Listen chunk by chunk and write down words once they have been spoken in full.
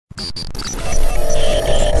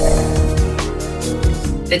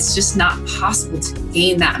It's just not possible to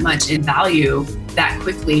gain that much in value that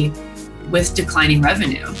quickly with declining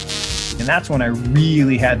revenue. And that's when I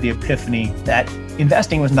really had the epiphany that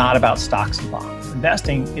investing was not about stocks and bonds.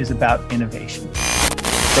 Investing is about innovation.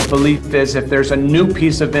 The belief is if there's a new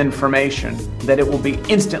piece of information, that it will be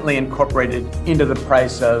instantly incorporated into the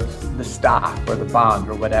price of the stock or the bond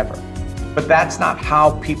or whatever. But that's not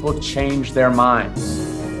how people change their minds.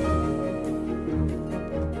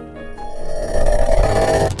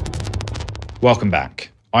 Welcome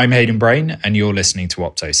back. I'm Hayden Brain, and you're listening to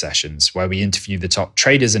Opto Sessions, where we interview the top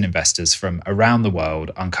traders and investors from around the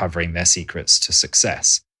world, uncovering their secrets to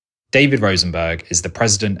success. David Rosenberg is the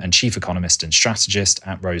President and Chief Economist and Strategist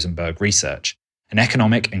at Rosenberg Research, an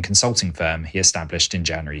economic and consulting firm he established in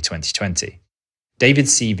January 2020.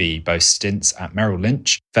 David's CV boasts stints at Merrill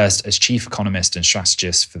Lynch, first as Chief Economist and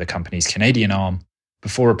Strategist for the company's Canadian arm,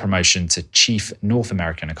 before a promotion to Chief North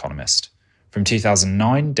American Economist. From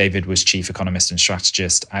 2009, David was Chief Economist and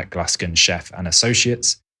Strategist at Gluskin Sheff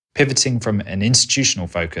Associates, pivoting from an institutional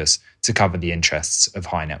focus to cover the interests of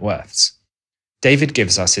high net worths. David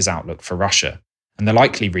gives us his outlook for Russia and the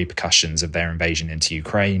likely repercussions of their invasion into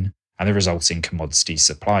Ukraine and the resulting commodity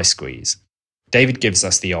supply squeeze. David gives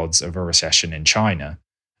us the odds of a recession in China,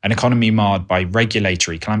 an economy marred by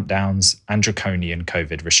regulatory clampdowns and draconian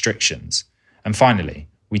COVID restrictions. And finally,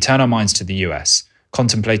 we turn our minds to the US,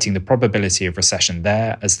 contemplating the probability of recession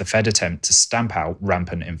there as the Fed attempt to stamp out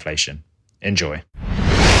rampant inflation. Enjoy.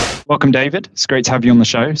 Welcome, David. It's great to have you on the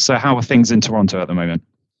show. So how are things in Toronto at the moment?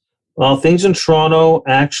 Well, things in Toronto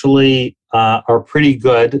actually are pretty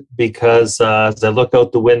good because as I look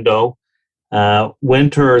out the window,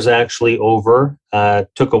 winter is actually over.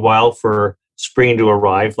 Took a while for spring to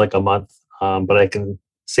arrive, like a month, but I can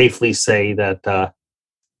safely say that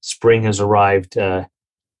spring has arrived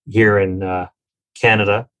here in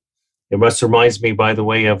Canada. It must reminds me, by the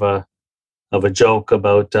way, of a joke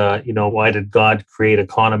about why did God create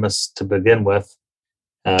economists to begin with?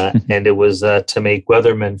 And it was to make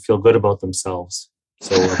weathermen feel good about themselves.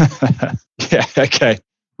 So yeah, okay.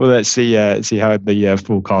 Well, let's see how the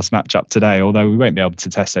forecasts match up today. Although we won't be able to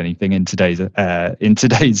test anything in today's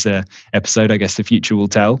episode, I guess the future will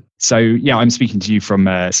tell. So yeah, I'm speaking to you from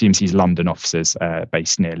CMC's London offices,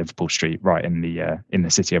 based near Liverpool Street, right in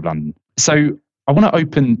the city of London. So I want to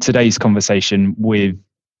open today's conversation with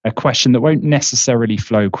a question that won't necessarily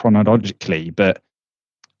flow chronologically, but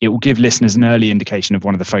it will give listeners an early indication of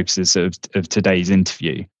one of the focuses of today's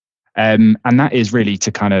interview. And that is really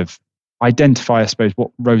to kind of identify, I suppose, what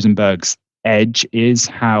Rosenberg's edge is,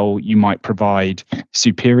 how you might provide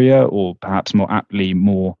superior or perhaps more aptly,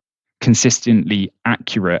 more consistently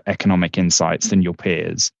accurate economic insights than your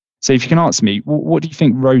peers. So if you can answer me, what do you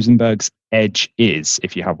think Rosenberg's edge is,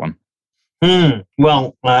 if you have one?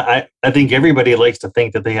 Well, I think everybody likes to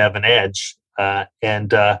think that they have an edge.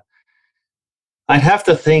 And I'd have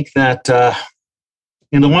to think that, the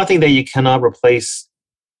one thing that you cannot replace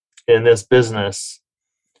in this business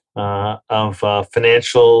of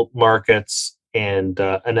financial markets and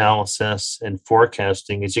analysis and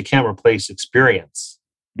forecasting is you can't replace experience.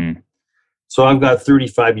 So I've got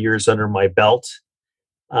 35 years under my belt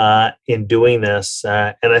in doing this.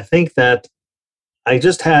 And I think that I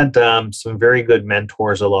just had some very good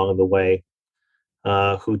mentors along the way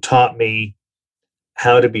who taught me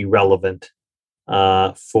how to be relevant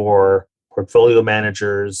for portfolio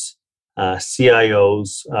managers,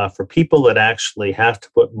 CIOs, for people that actually have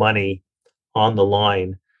to put money on the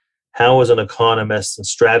line. How, as an economist and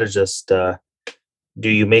strategist, do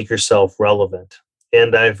you make yourself relevant?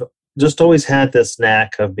 And I've just always had this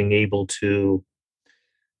knack of being able to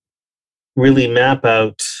really map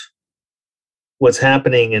out what's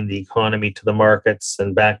happening in the economy to the markets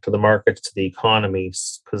and back to the markets to the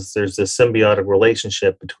economies, because there's this symbiotic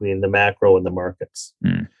relationship between the macro and the markets.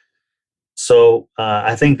 So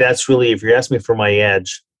I think that's really, if you're asking me for my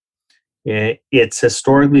edge, it's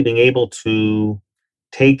historically being able to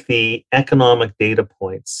take the economic data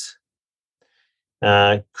points,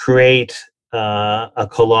 create a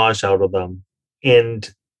collage out of them,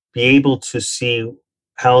 and be able to see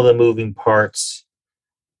how the moving parts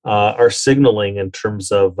are signaling in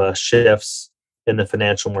terms of shifts in the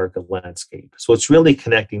financial market landscape. So it's really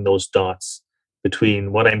connecting those dots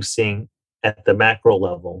between what I'm seeing at the macro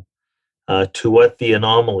level to what the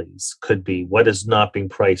anomalies could be, what is not being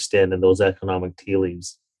priced in those economic tea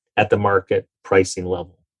leaves at the market pricing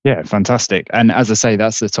level. Yeah, fantastic. And as I say,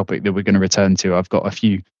 that's the topic that we're going to return to. I've got a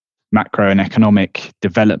few macro and economic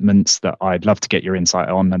developments that I'd love to get your insight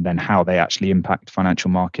on, and then how they actually impact financial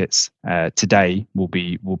markets today will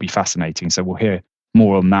be fascinating. So we'll hear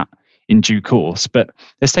more on that in due course. But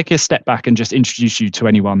let's take a step back and just introduce you to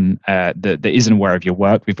anyone that isn't aware of your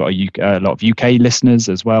work. We've got a lot of UK listeners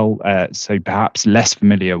as well, so perhaps less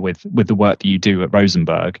familiar with the work that you do at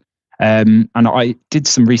Rosenberg. And I did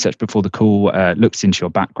some research before the call, looked into your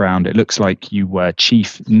background. It looks like you were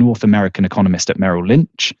Chief North American Economist at Merrill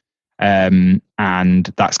Lynch.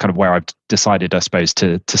 And that's kind of where I've decided, I suppose,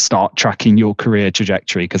 to start tracking your career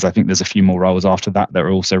trajectory, because I think there's a few more roles after that that are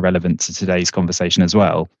also relevant to today's conversation as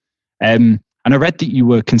well. And I read that you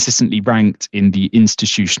were consistently ranked in the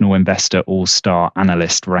Institutional Investor All-Star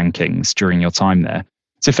Analyst rankings during your time there.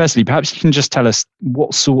 So firstly, perhaps you can just tell us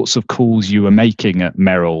what sorts of calls you were making at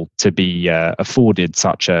Merrill to be afforded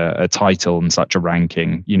such a title and such a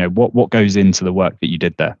ranking. You know, what goes into the work that you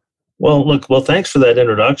did there? Well, thanks for that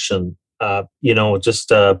introduction.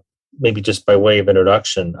 Maybe just by way of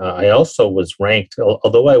introduction, I also was ranked,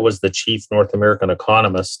 although I was the Chief North American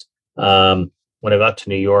Economist when I got to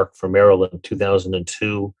New York for Merrill in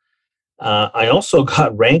 2002. I also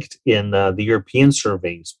got ranked in the European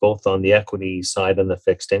surveys, both on the equity side and the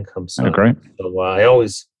fixed income side. Oh, great. So I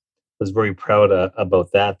always was very proud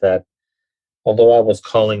about that although I was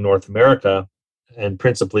calling North America, and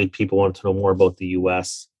principally people wanted to know more about the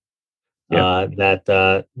U.S.,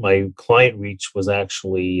 that my client reach was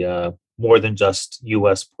actually more than just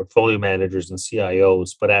U.S. portfolio managers and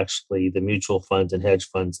CIOs, but actually the mutual funds and hedge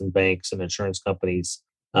funds and banks and insurance companies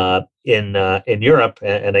in Europe.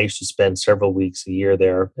 And I used to spend several weeks a year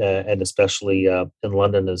there, and especially in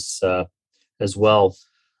London as well.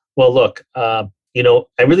 Well, look, I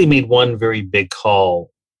really made one very big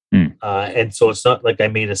call, and so it's not like I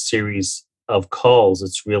made a series of calls.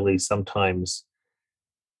 It's really sometimes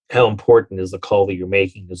how important is the call that you're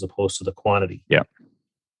making as opposed to the quantity. Yeah.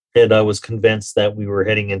 And I was convinced that we were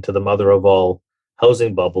heading into the mother of all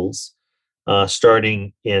housing bubbles,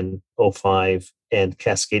 starting in 2005 and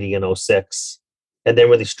cascading in 2006. And then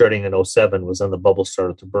really starting in 2007 was when the bubble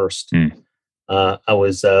started to burst. I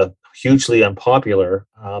was hugely unpopular,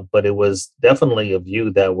 but it was definitely a view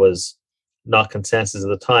that was not consensus at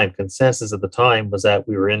the time. Consensus at the time was that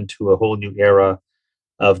we were into a whole new era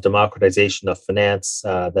of democratization of finance,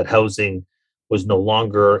 that housing was no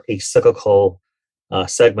longer a cyclical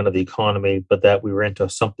segment of the economy, but that we were into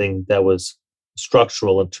something that was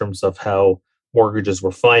structural in terms of how mortgages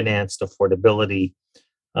were financed, affordability,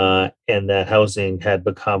 and that housing had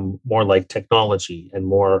become more like technology and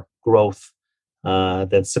more growth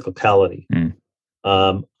than cyclicality.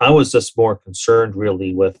 I was just more concerned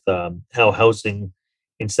really with how housing,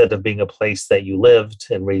 instead of being a place that you lived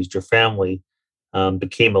and raised your family,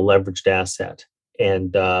 became a leveraged asset,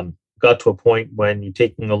 and got to a point when you're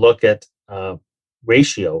taking a look at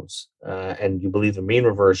ratios and you believe in mean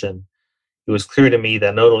reversion. It was clear to me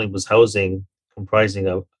that not only was housing comprising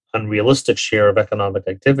an unrealistic share of economic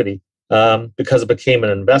activity, because it became an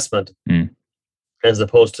investment as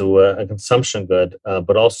opposed to a consumption good,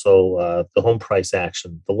 but also the home price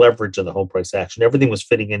action, the leverage in the home price action, everything was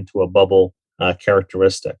fitting into a bubble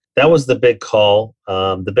characteristic. That was the big call.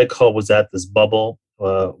 The big call was that this bubble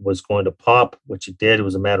was going to pop, which it did. It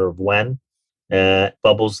was a matter of when.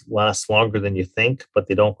 Bubbles last longer than you think, but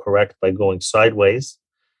they don't correct by going sideways.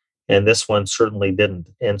 And this one certainly didn't.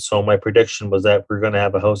 And so my prediction was that we're going to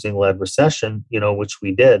have a housing-led recession, which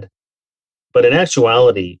we did. But in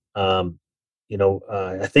actuality, I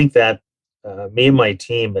think that me and my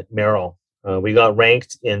team at Merrill, we got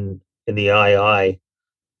ranked in the II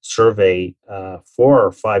survey 4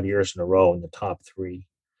 or 5 years in a row in the top 3.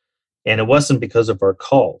 And it wasn't because of our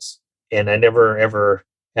calls. And I never, ever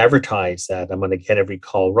advertise that I'm going to get every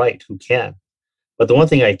call right. Who can? But the one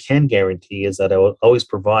thing I can guarantee is that I will always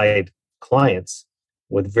provide clients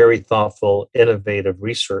with very thoughtful, innovative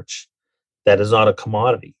research that is not a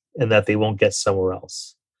commodity and that they won't get somewhere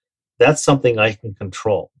else. That's something I can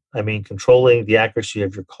control. I mean, controlling the accuracy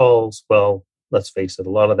of your calls, well, let's face it,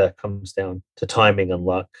 a lot of that comes down to timing and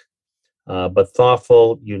luck. But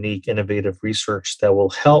thoughtful, unique, innovative research that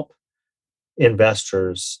will help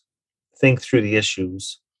investors think through the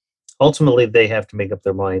issues. Ultimately, they have to make up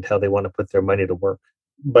their mind how they want to put their money to work.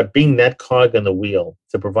 But being that cog in the wheel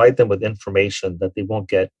to provide them with information that they won't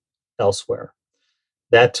get elsewhere,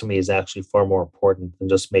 that to me is actually far more important than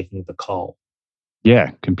just making the call. Yeah,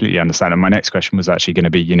 completely understand. And my next question was actually going to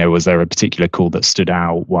be, was there a particular call that stood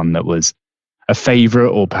out, one that was a favorite,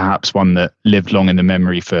 or perhaps one that lived long in the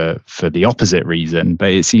memory for the opposite reason?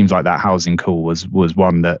 But it seems like that housing call was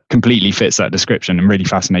one that completely fits that description, and really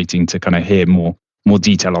fascinating to kind of hear more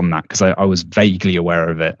detail on that, because I was vaguely aware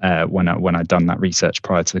of it when I'd done that research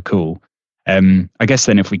prior to the call. I guess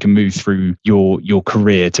then if we can move through your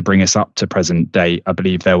career to bring us up to present day, I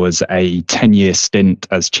believe there was a 10-year stint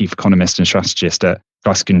as Chief Economist and Strategist at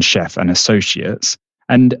Gluskin Sheff and Associates.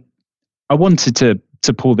 And I wanted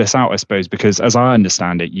to pull this out, I suppose, because as I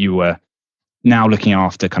understand it, you were now looking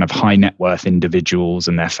after kind of high net worth individuals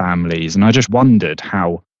and their families. And I just wondered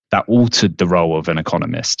how that altered the role of an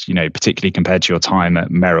economist, particularly compared to your time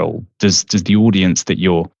at Merrill. Does the audience that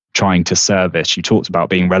you're trying to service, you talked about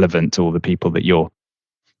being relevant to all the people that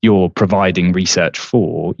you're providing research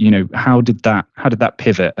for, how did that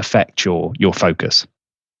pivot affect your focus?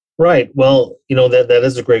 Right. Well, that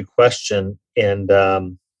is a great question. And,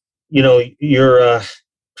 you're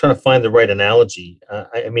trying to find the right analogy.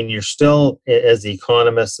 You're still, as the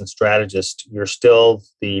economist and strategist, you're still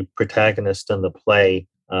the protagonist in the play.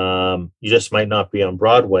 You just might not be on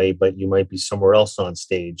Broadway, but you might be somewhere else on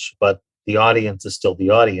stage. But the audience is still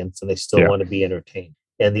the audience, and they still want to be entertained.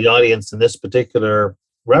 And the audience in this particular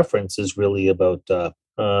reference is really about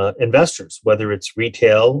investors, whether it's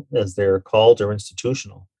retail, as they're called, or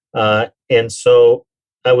institutional. And so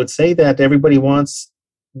I would say that everybody wants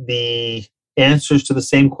the answers to the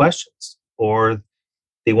same questions, or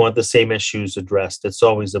they want the same issues addressed. It's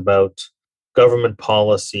always about government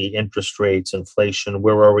policy, interest rates, inflation,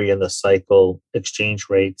 where are we in the cycle, exchange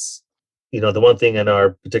rates. The one thing in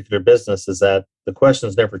our particular business is that the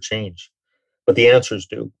questions never change, but the answers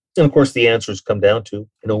do. And of course, the answers come down to,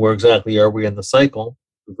 where exactly are we in the cycle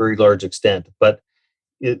to a very large extent. But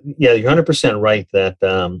you're 100% right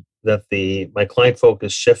that my client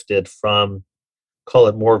focus shifted from, call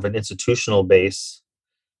it more of an institutional base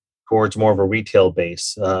towards more of a retail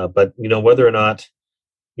base. But whether or not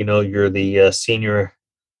you're the senior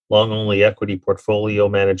long-only equity portfolio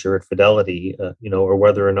manager at Fidelity, or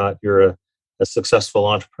whether or not you're a successful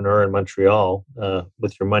entrepreneur in Montreal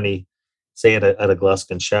with your money, say at a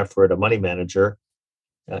Gluskin Sheff or at a money manager,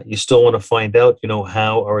 you still want to find out,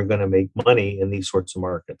 how are we going to make money in these sorts of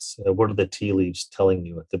markets? What are the tea leaves telling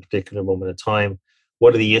you at the particular moment of time?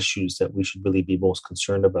 What are the issues that we should really be most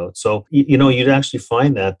concerned about? So, you'd actually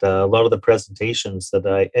find that a lot of the presentations and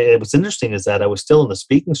what's interesting is that I was still in the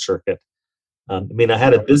speaking circuit. I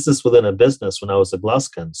had a business within a business when I was at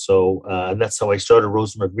Gluskin. So, and that's how I started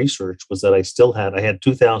Rosenberg Research, was that I had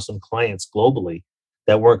 2,000 clients globally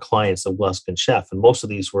that weren't clients of Gluskin Sheff. And most of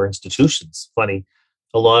these were institutions. Funny,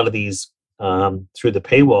 a lot of these through the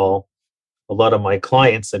paywall, a lot of my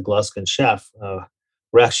clients at Gluskin Sheff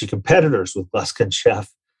were actually competitors with Gluskin Sheff.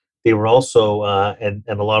 They were also, and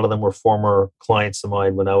a lot of them were former clients of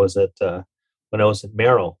mine when I was at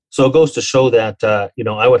Merrill. So it goes to show that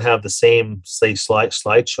I would have the same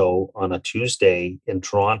slideshow on a Tuesday in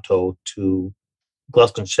Toronto to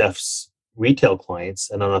Gluskin Sheff's retail clients,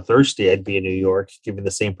 and on a Thursday I'd be in New York giving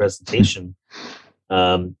the same presentation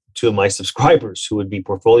to my subscribers who would be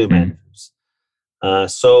portfolio managers.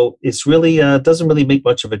 So it's really doesn't really make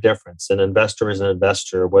much of a difference. An investor is an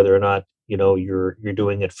investor, whether or not you're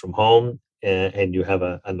doing it from home and you have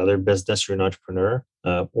another business, you're an entrepreneur,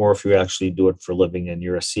 or if you actually do it for a living and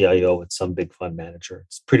you're a CIO at some big fund manager.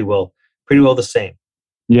 It's pretty well the same.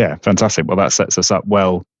 Yeah, fantastic. Well, that sets us up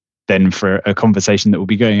well then for a conversation that will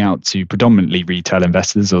be going out to predominantly retail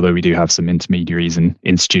investors, although we do have some intermediaries and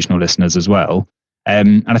institutional listeners as well.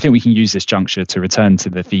 And I think we can use this juncture to return to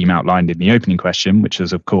the theme outlined in the opening question, which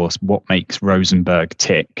is, of course, what makes Rosenberg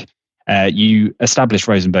tick? You established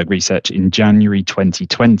Rosenberg Research in January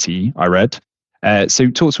 2020, I read.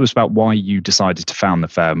 So talk to us about why you decided to found the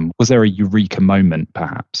firm. Was there a eureka moment,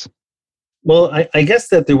 perhaps? Well, I guess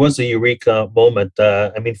that there was a eureka moment.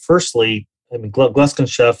 Firstly, Gluskin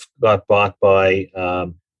Sheff got bought by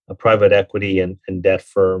a private equity and debt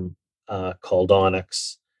firm called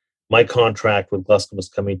Onyx. My contract with Gluskin was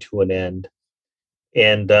coming to an end.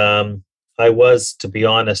 And I was, to be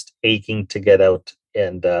honest, aching to get out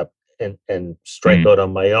and strike out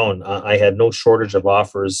on my own. I had no shortage of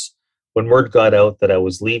offers. When word got out that I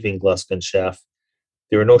was leaving Gluskin Sheff,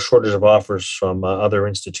 there were no shortage of offers from other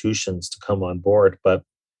institutions to come on board. But,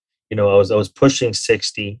 I was pushing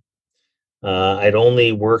 60. I'd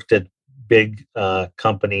only worked at big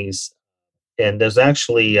companies. And I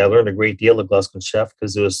learned a great deal of Gluskin Sheff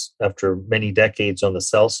because it was after many decades on the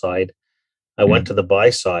sell side. I went to the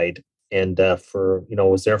buy side and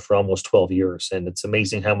was there for almost 12 years. And it's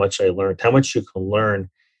amazing how much I learned, how much you can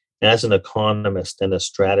learn as an economist and a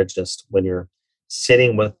strategist when you're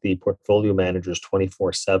sitting with the portfolio managers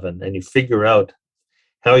 24/7 and you figure out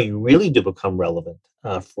how you really do become relevant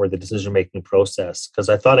for the decision-making process. Because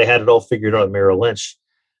I thought I had it all figured out at Merrill Lynch.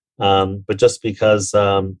 But just because,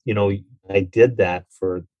 I did that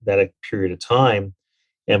for that period of time,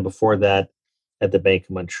 and before that at the Bank of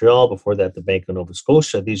Montreal, before that, the Bank of Nova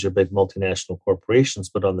Scotia. These are big multinational corporations,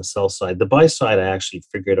 but on the sell side, the buy side, I actually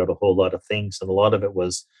figured out a whole lot of things. And a lot of it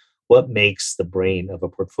was what makes the brain of a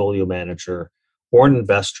portfolio manager or an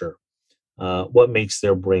investor, what makes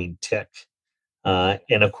their brain tick.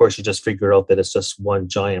 And of course, you just figure out that it's just one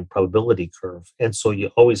giant probability curve. And so you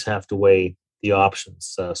always have to weigh the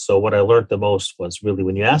options. So what I learned the most was really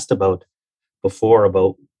when you asked about before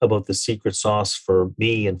about the secret sauce for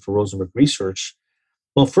me and for Rosenberg Research.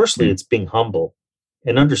 Well, firstly, it's being humble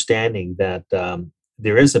and understanding that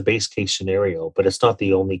there is a base case scenario, but it's not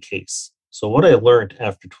the only case. So what I learned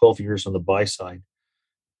after 12 years on the buy side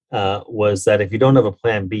was that if you don't have a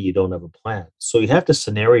plan B, you don't have a plan. So you have to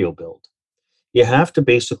scenario build. You have to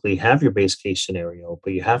basically have your base case scenario,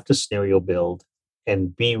 but you have to scenario build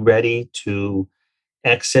and be ready to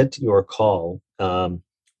exit your call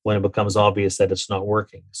when it becomes obvious that it's not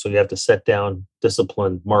working. So you have to set down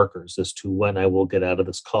disciplined markers as to when I will get out of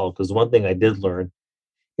this call. Because one thing I did learn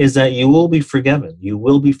is that you will be forgiven. You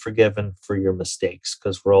will be forgiven for your mistakes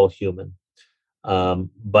because we're all human.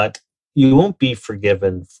 But you won't be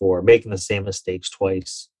forgiven for making the same mistakes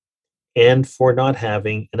twice and for not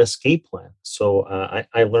having an escape plan. So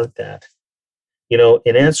I learned that.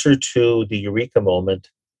 In answer to the eureka moment,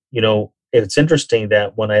 it's interesting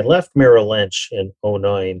that when I left Merrill Lynch in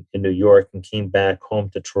 2009 in New York and came back home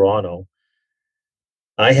to Toronto,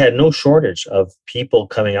 I had no shortage of people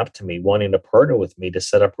coming up to me wanting to partner with me to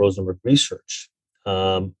set up Rosenberg Research.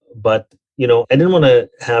 But I didn't want to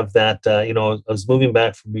have that. I was moving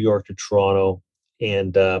back from New York to Toronto,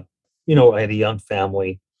 and I had a young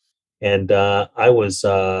family, and I was,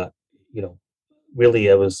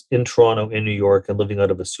 really, I was in Toronto, in New York, and living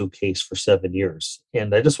out of a suitcase for 7 years.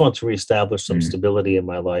 And I just wanted to reestablish some stability in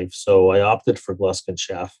my life. So I opted for Gluskin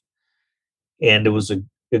Sheff. And it was a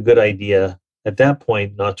good idea at that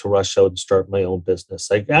point not to rush out and start my own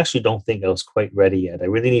business. I actually don't think I was quite ready yet. I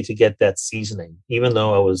really need to get that seasoning. Even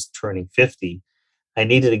though I was turning 50, I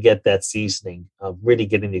needed to get that seasoning of really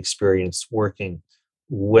getting the experience working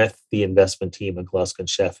with the investment team at Gluskin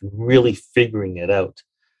Sheff and really figuring it out.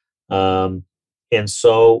 And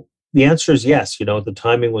so the answer is yes. The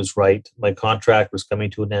timing was right. My contract was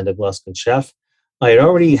coming to an end at Gluskin Sheff. I had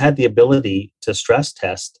already had the ability to stress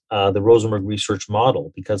test the Rosenberg Research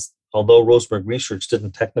model because although Rosenberg Research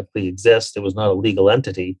didn't technically exist, it was not a legal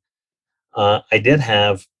entity. I did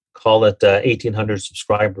have, call it 1,800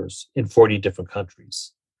 subscribers in 40 different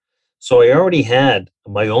countries. So I already had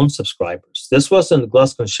my own subscribers. This wasn't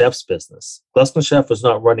Gluskin Sheff's business. Gluskin Sheff was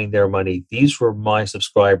not running their money. These were my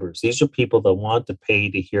subscribers. These are people that want to pay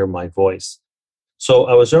to hear my voice. So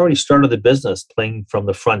I was already started the business playing from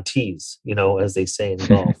the front tees, as they say in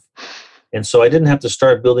golf. And so I didn't have to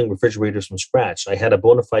start building refrigerators from scratch. I had a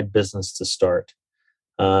bona fide business to start.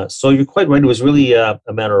 So you're quite right. It was really a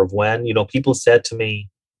matter of when. People said to me,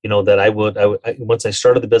 that I would once I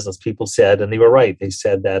started the business, people said, and they were right. They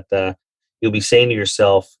said that you'll be saying to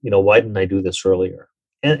yourself, why didn't I do this earlier?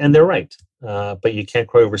 And they're right. But you can't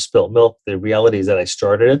cry over spilt milk. The reality is that I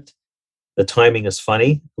started it. The timing is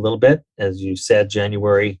funny a little bit, as you said.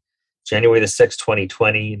 January the 6th,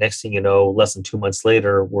 2020. Next thing you know, less than 2 months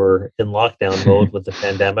later, we're in lockdown mode with the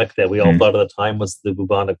pandemic that we all thought at the time was the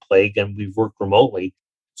bubonic plague, and we've worked remotely.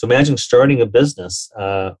 So imagine starting a business.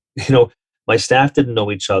 My staff didn't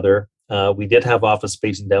know each other. We did have office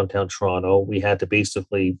space in downtown Toronto. We had to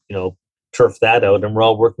basically, turf that out, and we're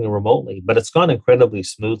all working remotely. But it's gone incredibly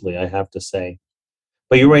smoothly, I have to say.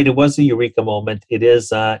 But you're right, it was a eureka moment. It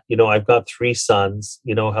is, I've got 3 sons,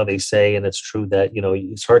 how they say, and it's true that,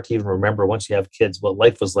 it's hard to even remember once you have kids, what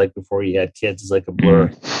life was like before you had kids is like a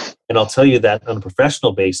blur. And I'll tell you that on a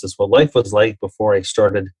professional basis, what life was like before I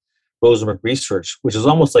started Rosenberg Research, which is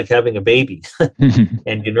almost like having a baby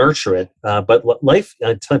and you nurture it. But life,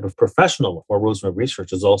 type of professional or Rosenberg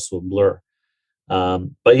Research is also a blur.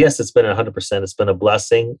 But yes, it's been 100%. It's been a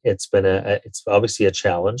blessing. It's obviously a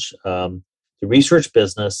challenge. The research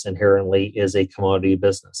business inherently is a commodity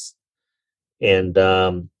business. And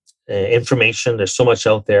information, there's so much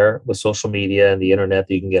out there with social media and the internet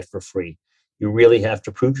that you can get for free. You really have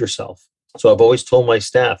to prove yourself. So I've always told my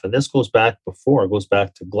staff, and this goes back to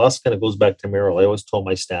Gluskin, it goes back to Merrill. I always told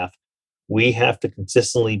my staff, we have to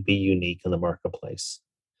consistently be unique in the marketplace,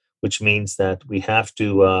 which means that we have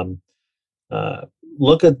to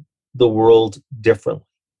look at the world differently.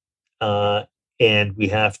 And we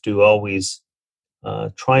have to always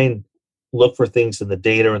try and look for things in the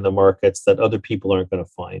data and the markets that other people aren't going to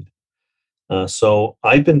find. So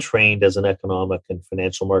I've been trained as an economic and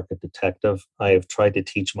financial market detective. I have tried to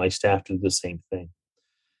teach my staff to do the same thing.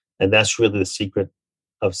 And that's really the secret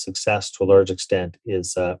of success to a large extent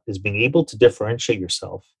is being able to differentiate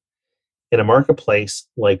yourself in a marketplace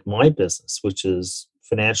like my business, which is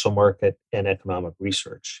financial market and economic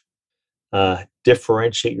research.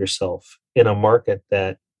 Differentiate yourself in a market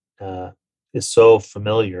that is so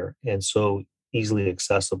familiar and so easily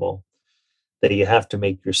accessible that you have to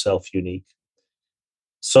make yourself unique.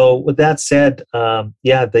 So with that said,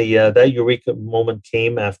 that eureka moment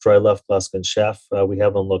came after I left Gluskin Sheff. We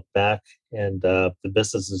haven't looked back, and the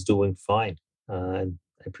business is doing fine. And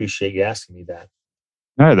I appreciate you asking me that.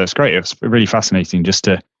 No, that's great. It's really fascinating just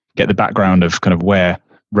to get the background of kind of where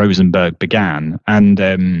Rosenberg began.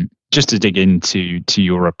 And just to dig into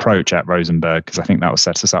your approach at Rosenberg, because I think that will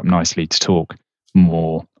set us up nicely to talk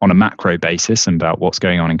more on a macro basis about what's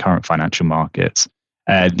going on in current financial markets.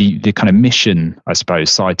 The kind of mission, I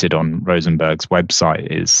suppose, cited on Rosenberg's website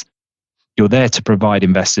is you're there to provide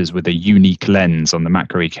investors with a unique lens on the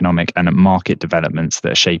macroeconomic and market developments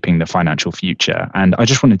that are shaping the financial future. And I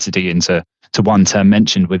just wanted to dig into one term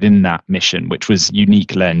mentioned within that mission, which was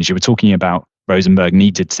unique lens. You were talking about Rosenberg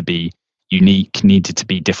needed to be unique, needed to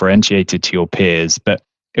be differentiated to your peers. But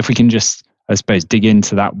if we can just, I suppose, dig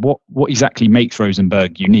into that, what exactly makes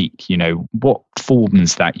Rosenberg unique? You know, what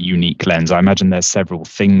forms that unique lens? I imagine there's several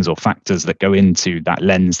things or factors that go into that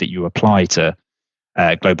lens that you apply to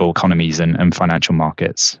global economies and financial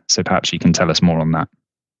markets. So perhaps you can tell us more on that.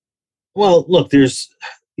 Well, look, there's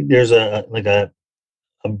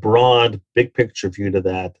a broad, big picture view to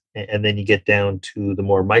that, and then you get down to the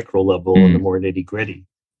more micro level and the more nitty gritty.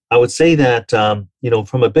 I would say that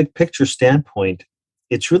from a big picture standpoint,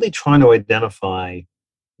 it's really trying to identify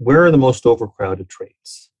where are the most overcrowded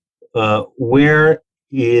trades, where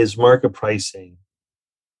is market pricing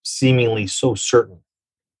seemingly so certain,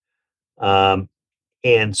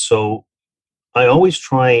 and so I always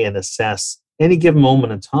try and assess any given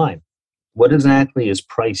moment in time, what exactly is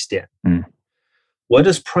priced in. What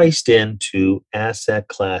is priced into asset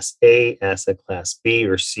class A, asset class B,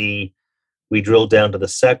 or C? We drill down to the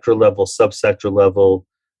sector level, subsector level,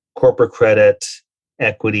 corporate credit,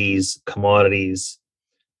 equities, commodities.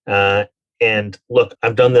 And look,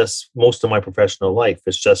 I've done this most of my professional life.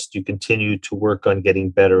 It's just you continue to work on getting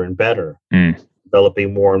better and better,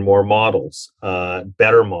 developing more and more models,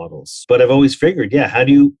 better models. But I've always figured, how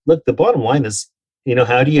do you, look, the bottom line is,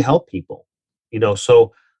 how do you help people?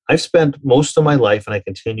 So I've spent most of my life, and I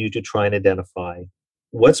continue to try and identify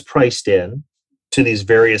what's priced in to these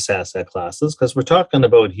various asset classes, because we're talking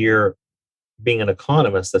about here being an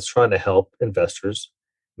economist that's trying to help investors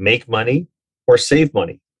make money or save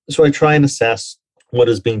money. So I try and assess what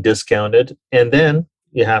is being discounted, and then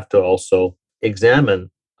you have to also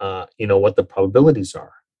examine, what the probabilities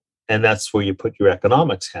are, and that's where you put your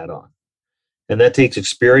economics hat on, and that takes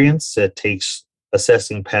experience. It takes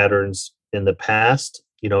assessing patterns in the past.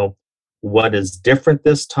 What is different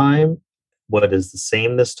this time? What is the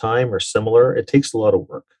same this time or similar? It takes a lot of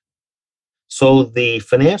work. So the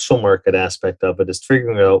financial market aspect of it is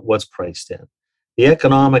figuring out what's priced in. The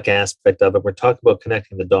economic aspect of it, we're talking about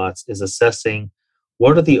connecting the dots, is assessing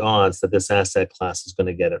what are the odds that this asset class is going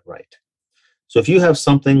to get it right. So if you have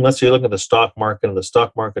something, let's say you're looking at the stock market, and the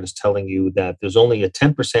stock market is telling you that there's only a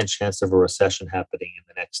 10% chance of a recession happening in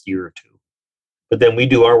the next year or two. But then we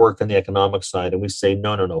do our work on the economic side and we say,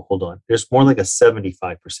 no, hold on. There's more like a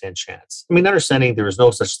 75% chance. I mean, understanding there is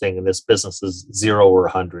no such thing in this business as 0 or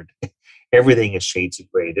 100. Everything is shades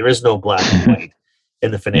of gray. There is no black and white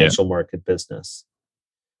in the financial market business.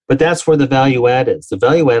 But that's where the value add is. The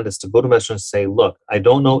value add is to go to investors and say, look, I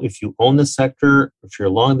don't know if you own this sector, if you're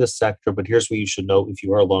long this sector, but here's what you should know if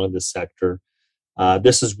you are long this sector.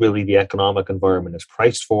 This is really the economic environment is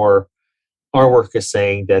priced for. Our work is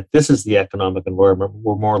saying that this is the economic environment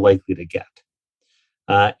we're more likely to get.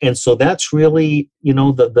 And so that's really,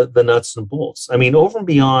 the nuts and bolts. I mean, over and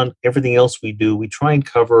beyond everything else we do, we try and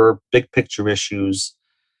cover big picture issues.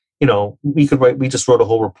 We just wrote a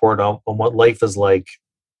whole report on what life is like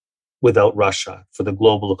without Russia for the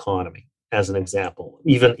global economy, as an example.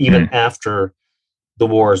 Even after the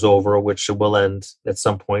war is over, which will end at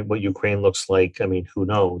some point, what Ukraine looks like, I mean, who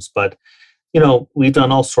knows? But we've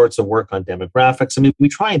done all sorts of work on demographics. I mean, we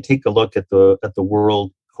try and take a look at the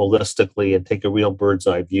world holistically and take a real bird's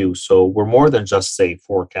eye view. So we're more than just, say,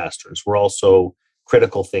 forecasters. We're also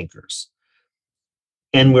critical thinkers.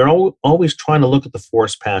 And we're always trying to look at the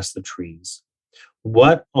forest past the trees.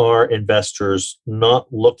 What are investors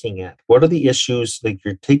not looking at? What are the issues? Like,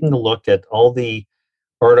 you're taking a look at all the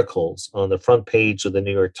articles on the front page of the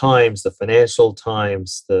New York Times, the Financial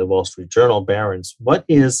Times, the Wall Street Journal, Barron's. What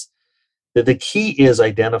is the key is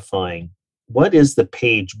identifying what is the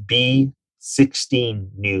page B16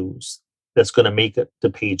 news that's going to make it to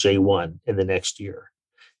page A1 in the next year,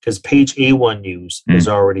 because page A1 news is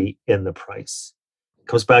already in the price. It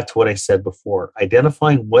comes back to what I said before,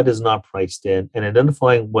 identifying what is not priced in and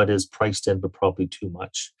identifying what is priced in, but probably too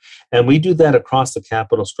much. And we do that across the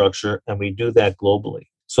capital structure, and we do that globally.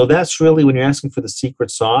 So that's really, when you're asking for the secret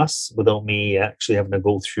sauce, without me actually having to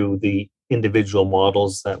go through the individual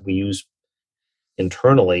models that we use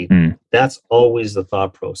internally, that's always the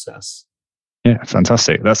thought process. Yeah,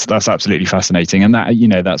 fantastic. That's absolutely fascinating. And that,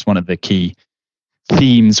 that's one of the key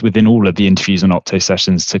themes within all of the interviews and Opto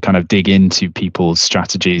sessions, to kind of dig into people's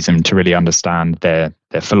strategies and to really understand their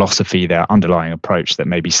philosophy, their underlying approach that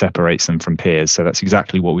maybe separates them from peers. So that's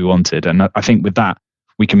exactly what we wanted. And I think with that,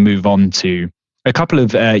 we can move on to a couple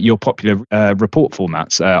of your popular report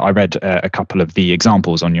formats. I read a couple of the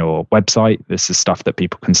examples on your website. This is stuff that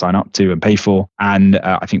people can sign up to and pay for. And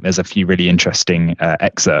I think there's a few really interesting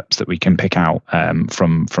excerpts that we can pick out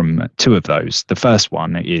from two of those. The first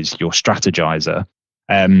one is your strategizer.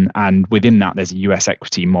 And within that, there's a US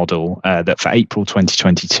equity model that for April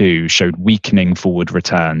 2022 showed weakening forward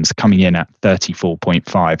returns, coming in at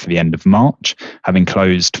 34.5 for the end of March, having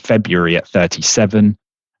closed February at 37.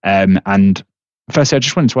 And firstly, I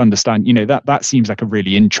just wanted to understand, that seems like a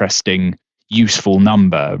really interesting, useful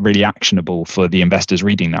number, really actionable for the investors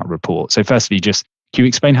reading that report. So firstly, just can you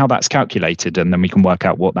explain how that's calculated, and then we can work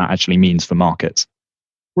out what that actually means for markets?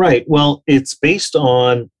 Right. Well, it's based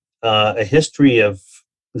on a history of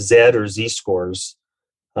Z or Z scores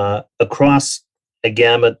across a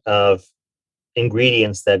gamut of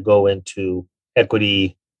ingredients that go into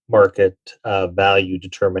equity market value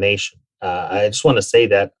determination. I just want to say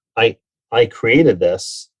that I created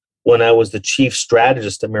this when I was the chief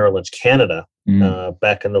strategist at Merrill Lynch Canada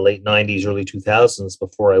back in the late 90s, early 2000s,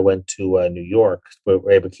 before I went to New York, where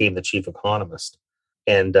I became the chief economist.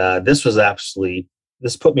 And this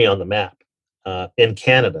put me on the map in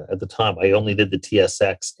Canada at the time. I only did the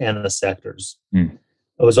TSX and the sectors. It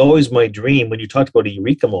was always my dream, when you talked about a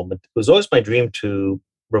eureka moment, it was always my dream to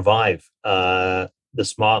revive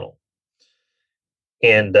this model.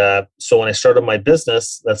 And so when I started my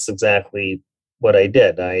business, that's exactly what I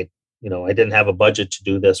did. I didn't have a budget to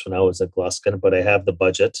do this when I was at Gluskin, but I have the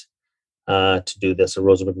budget to do this at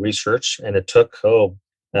Rosenberg Research. And it took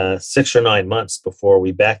 6 or 9 months before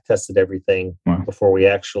we back tested everything, before we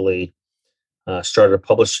actually started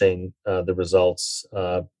publishing the results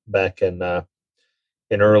back in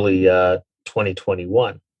early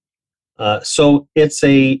 2021. So it's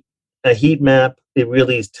a heat map. It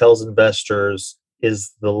really tells investors,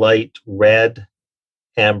 is the light red,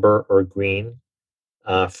 amber, or green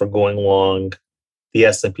for going long the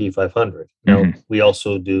S&P 500. Now, we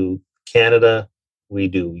also do Canada, we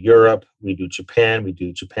do Europe, we do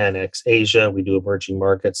Japan ex Asia, we do emerging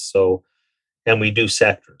markets, and we do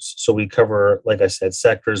sectors. So we cover, like I said,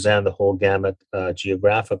 sectors and the whole gamut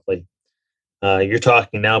geographically. You're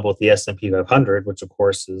talking now about the S&P 500, which of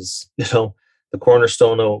course is, the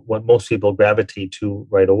cornerstone of what most people gravitate to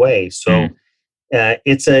right away. So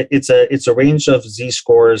it's a range of Z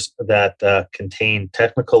scores that contain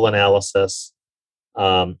technical analysis,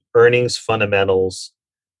 earnings fundamentals.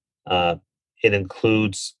 It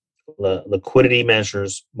includes liquidity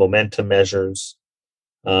measures, momentum measures,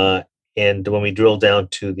 and when we drill down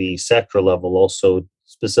to the sector level, also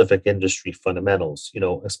specific industry fundamentals.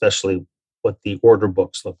 Especially what the order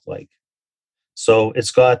books look like. So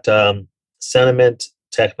it's got sentiment,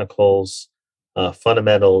 technicals,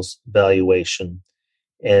 fundamentals, valuation,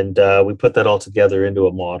 and we put that all together into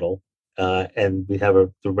a model. And we have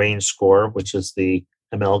the range score, which is the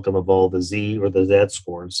amalgam of all the Z or the Z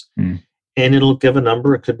scores. And it'll give a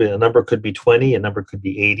number. A number could be 20, a number could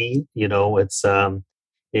be 80.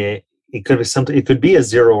 It could be something. It could be a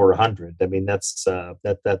 0 or 100. I mean, that's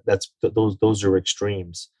those are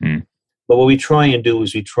extremes. But what we try and do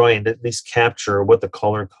is we try and at least capture what the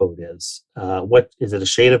color code is. What is it? A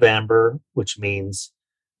shade of amber, which means,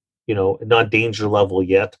 not danger level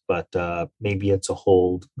yet, but maybe it's a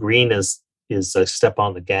hold. Green is a step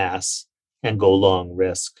on the gas and go long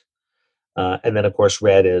risk. And then of course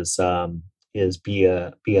red is be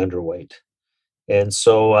underweight. And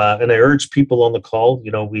so, and I urge people on the call,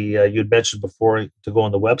 you'd mentioned before to go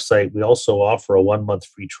on the website. We also offer a 1-month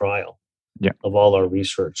free trial of all our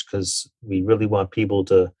research, because we really want people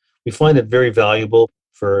we find it very valuable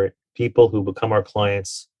for people who become our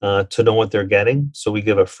clients to know what they're getting. So we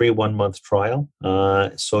give a free 1-month trial.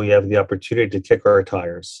 So you have the opportunity to kick our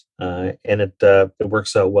tires, and it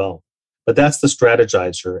works out well. But that's the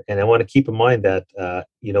strategizer. And I want to keep in mind that,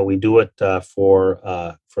 we do it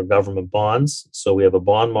for government bonds. So we have a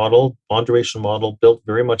bond duration model built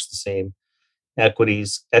very much the same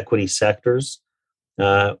equities, equity sectors.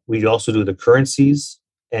 We also do the currencies.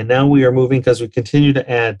 And now we are moving, because we continue to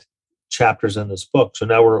add chapters in this book. So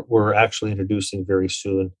now we're actually introducing very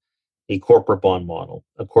soon a corporate bond model,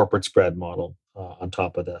 a corporate spread model on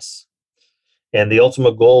top of this. And the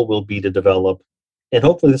ultimate goal will be to develop, and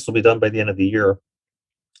hopefully this will be done by the end of the year,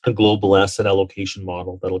 a global asset allocation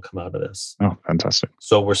model that'll come out of this. Oh, fantastic.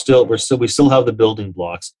 So we still have the building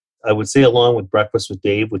blocks. I would say, along with Breakfast with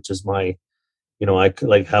Dave, which is my, I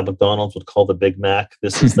like how McDonald's would call the Big Mac.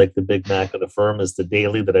 This is like the Big Mac of the firm, is the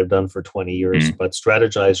daily that I've done for 20 years. But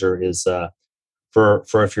Strategizer is for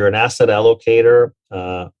if you're an asset allocator,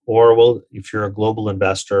 or if you're a global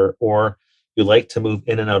investor, or you like to move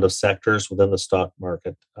in and out of sectors within the stock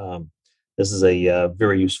market. This is a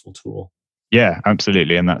very useful tool. Yeah,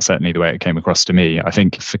 absolutely. And that's certainly the way it came across to me. I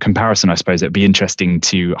think for comparison, I suppose it'd be interesting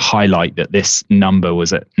to highlight that this number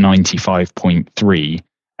was at 95.3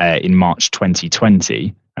 in March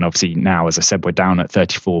 2020. And obviously now, as I said, we're down at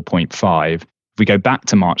 34.5. If we go back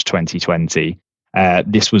to March 2020,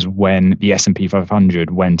 this was when the S&P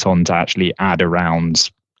 500 went on to actually add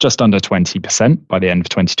around just under 20% by the end of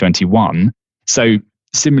 2021. So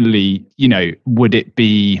similarly, would it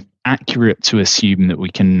be accurate to assume that we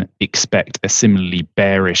can expect a similarly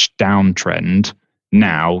bearish downtrend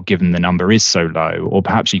now, given the number is so low? Or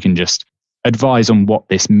perhaps you can just advise on what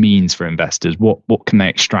this means for investors. What can they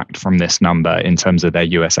extract from this number in terms of their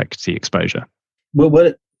US equity exposure? Well,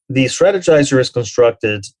 what the Strategizer is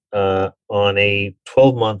constructed on a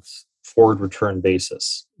 12-month forward return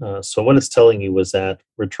basis. So what it's telling you is that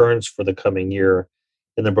returns for the coming year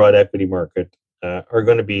in the broad equity market are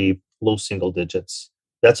going to be low single digits.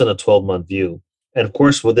 That's on a 12-month view. And of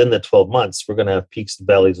course, within the 12 months, we're going to have peaks and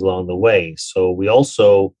valleys along the way. So we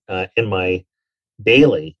also, in my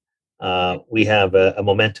daily, we have a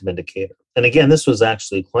momentum indicator. And again, this was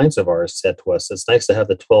actually clients of ours said to us, it's nice to have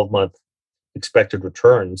the 12-month expected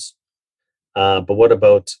returns. But what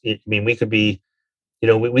about, we could be,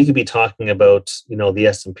 we could be talking about, the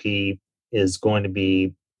S&P is going to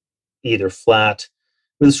be either flat.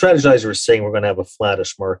 The Strategizer is saying we're going to have a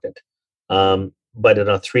flattish market. But on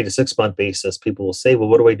a 3 to 6 month basis, people will say, well,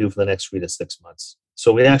 what do I do for the next 3 to 6 months?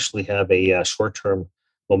 So we actually have a short-term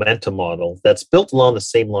momentum model that's built along the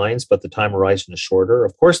same lines, but the time horizon is shorter.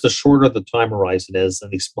 Of course, the shorter the time horizon is in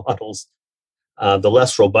these models, the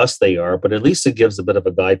less robust they are, but at least it gives a bit of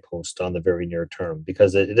a guidepost on the very near term,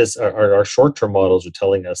 because it is our short-term models are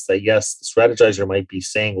telling us that, yes, the Strategizer might be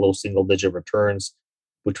saying low single-digit returns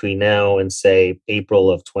between now and, say,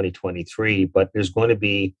 April of 2023, but there's going to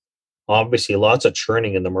be obviously lots of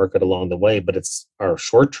churning in the market along the way, but it's our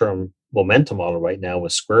short-term momentum model right now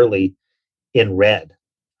is squarely in red.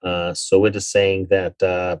 So it is saying that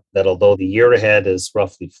that although the year ahead is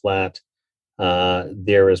roughly flat,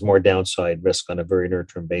 there is more downside risk on a very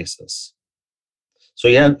near-term basis. So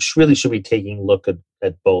yeah, really should be taking a look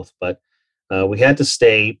at both, but we had to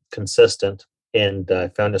stay consistent. And I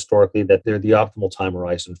found historically that the optimal time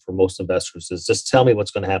horizon for most investors is just tell me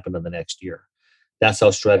what's going to happen in the next year. That's how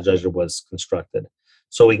Strategizer was constructed.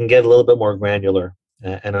 So we can get a little bit more granular.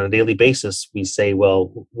 And on a daily basis, we say,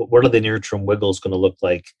 well, what are the near-term wiggles going to look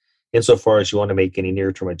like insofar as you want to make any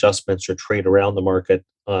near-term adjustments or trade around the market,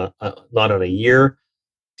 not on a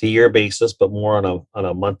year-to-year basis, but more on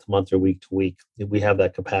a month-to-month or week-to-week. We have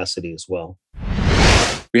that capacity as well.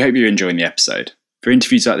 We hope you're enjoying the episode. For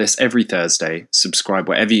interviews like this every Thursday, subscribe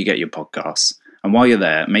wherever you get your podcasts. And while you're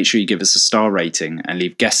there, make sure you give us a star rating and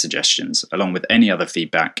leave guest suggestions along with any other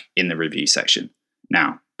feedback in the review section.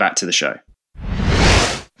 Now, back to the show.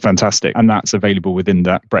 Fantastic. And that's available within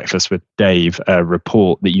that Breakfast with Dave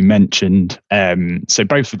report that you mentioned. So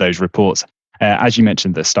both of those reports, as you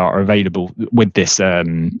mentioned at the start, are available with this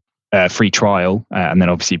free trial. And then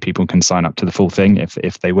obviously people can sign up to the full thing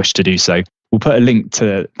if they wish to do so. We'll put a link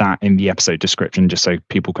to that in the episode description just so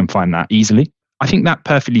people can find that easily. I think that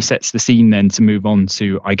perfectly sets the scene then to move on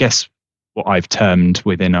to, I guess, what I've termed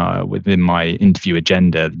within my interview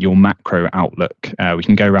agenda, your macro outlook. We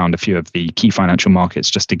can go around a few of the key financial markets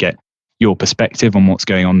just to get your perspective on what's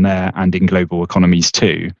going on there and in global economies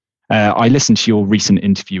too. I listened to your recent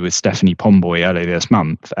interview with Stephanie Pomboy earlier this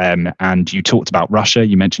month, and you talked about Russia.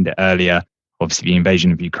 You mentioned it earlier. Obviously, the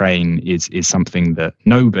invasion of Ukraine is something that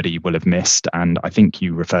nobody will have missed. And I think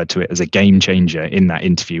you referred to it as a game changer in that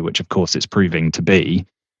interview, which of course it's proving to be.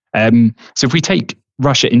 So if we take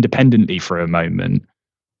Russia independently for a moment,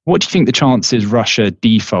 what do you think the chances Russia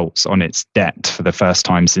defaults on its debt for the first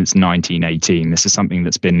time since 1918? This is something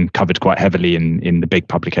that's been covered quite heavily in the big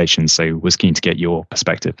publications. So was keen to get your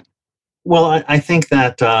perspective. Well, I think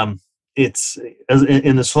that it's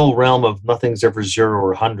in this whole realm of nothing's ever 0 or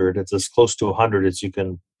 100. It's as close to 100 as you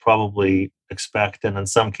can probably expect, and in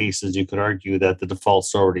some cases, you could argue that the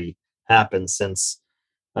default's already happened, since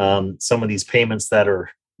some of these payments that are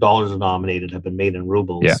dollar denominated have been made in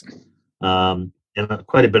rubles. Yeah. And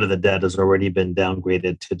quite a bit of the debt has already been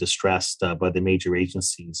downgraded to distressed by the major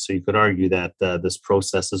agencies. So you could argue that this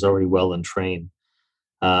process is already well in train.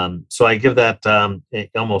 So I give that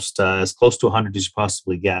almost as close to 100 as you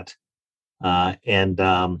possibly get.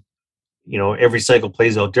 Every cycle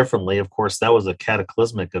plays out differently. Of course, that was a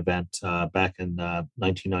cataclysmic event back in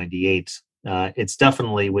 1998. It's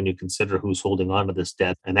definitely, when you consider who's holding on to this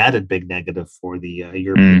debt, an added big negative for the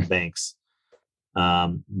European banks.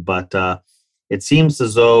 But it seems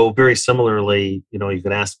as though, very similarly, you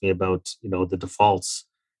could ask me about the defaults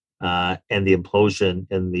and the implosion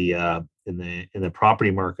in the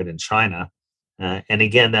property market in China. And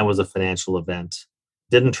again, that was a financial event.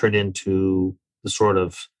 Didn't turn into the sort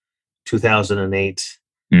of 2008,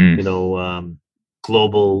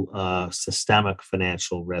 global systemic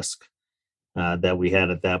financial risk that we had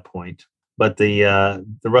at that point. But the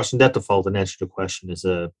Russian debt default, in answer to your question, is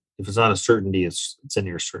if it's not a certainty, it's a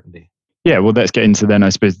near certainty. Yeah, well, let's get into then, I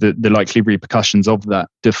suppose, the likely repercussions of that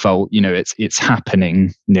default. It's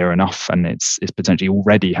happening near enough, and it's potentially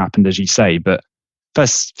already happened, as you say. But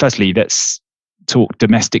firstly, let's talk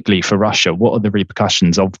domestically for Russia. What are the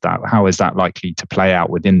repercussions of that? How is that likely to play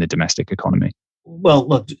out within the domestic economy? Well,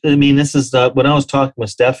 look, I mean, this is when I was talking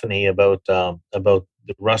with Stephanie about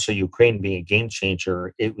Russia-Ukraine being a game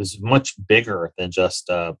changer. It was much bigger than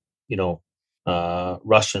just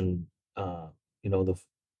Russian, the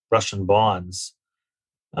Russian bonds,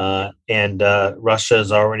 and Russia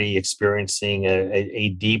is already experiencing a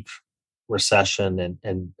deep recession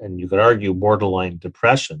and you could argue borderline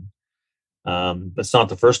depression. But it's not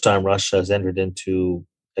the first time Russia has entered into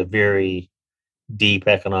a very deep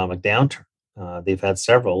economic downturn. They've had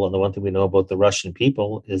several, and the one thing we know about the Russian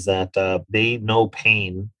people is that they know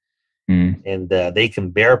pain, and they can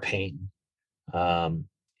bear pain. And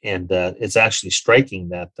it's actually striking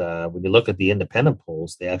that when you look at the independent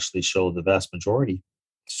polls, they actually show the vast majority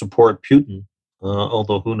support Putin,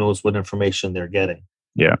 although who knows what information they're getting.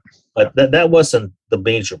 Yeah. But that wasn't the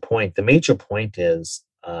major point. The major point is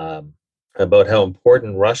about how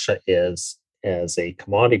important Russia is as a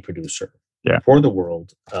commodity producer for the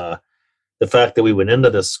world. The fact that we went into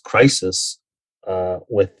this crisis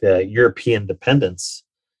with European dependence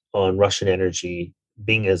on Russian energy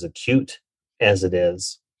being as acute as it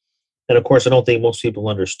is. And of course, I don't think most people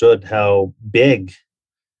understood how big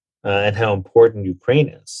and how important Ukraine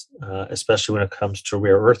is, especially when it comes to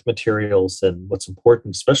rare earth materials and what's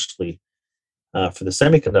important, especially for the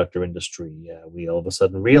semiconductor industry. We all of a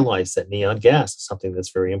sudden realized that neon gas is something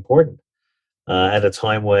that's very important at a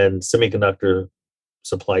time when semiconductor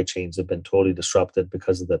supply chains have been totally disrupted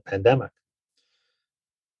because of the pandemic.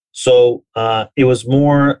 So it was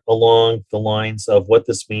more along the lines of what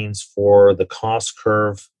this means for the cost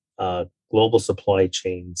curve, global supply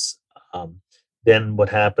chains, then what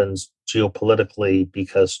happens geopolitically,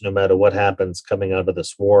 because no matter what happens coming out of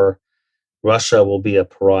this war, Russia will be a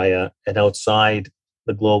pariah and outside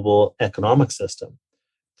the global economic system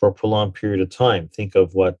for a prolonged period of time. Think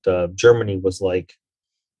of what Germany was like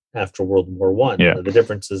after World War I. Yeah. The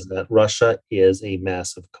difference is that Russia is a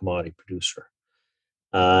massive commodity producer.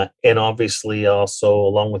 And obviously also,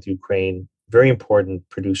 along with Ukraine, very important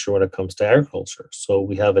producer when it comes to agriculture. So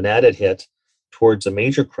we have an added hit towards a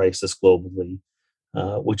major crisis globally,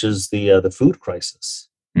 which is the food crisis.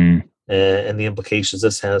 And the implications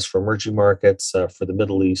this has for emerging markets, for the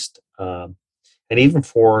Middle East, and even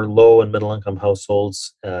for low and middle income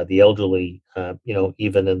households, the elderly,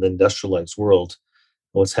 even in the industrialized world.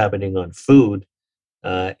 What's happening on food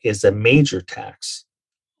is a major tax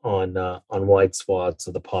on wide swaths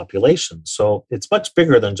of the population. So it's much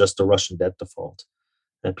bigger than just a Russian debt default.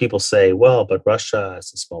 And people say, well, but Russia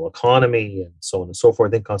is a small economy and so on and so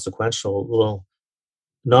forth, inconsequential. Well,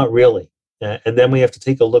 not really. And then we have to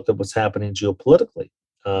take a look at what's happening geopolitically,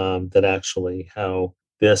 that actually how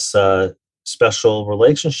this special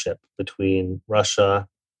relationship between Russia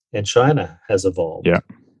and China has evolved. Yeah.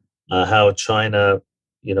 How China,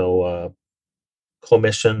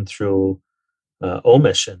 commission through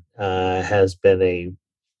omission, has been a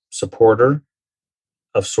supporter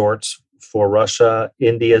of sorts for Russia.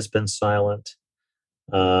 India has been silent.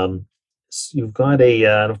 You've got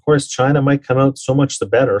and of course, China might come out so much the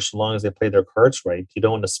better, so long as they play their cards right. You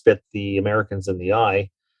don't want to spit the Americans in the eye.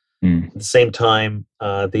 At the same time,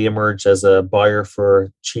 they emerge as a buyer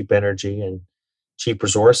for cheap energy and cheap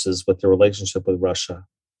resources with their relationship with Russia.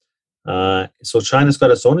 So China's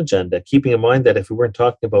got its own agenda, keeping in mind that if we weren't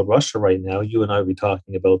talking about Russia right now, you and I would be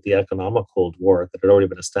talking about the economic Cold War that had already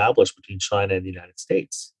been established between China and the United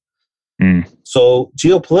States. So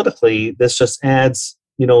geopolitically, this just adds,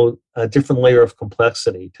 a different layer of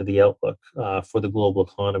complexity to the outlook for the global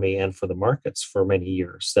economy and for the markets for many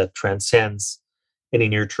years that transcends any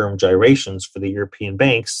near-term gyrations for the European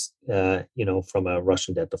banks, from a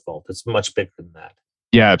Russian debt default. It's much bigger than that.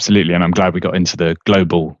 Yeah, absolutely. And I'm glad we got into the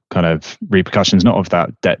global kind of repercussions, not of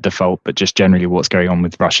that debt default, but just generally what's going on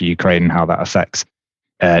with Russia, Ukraine, and how that affects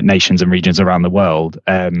nations and regions around the world.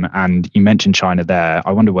 And you mentioned China there.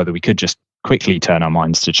 I wonder whether we could just quickly turn our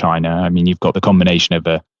minds to China. I mean, you've got the combination of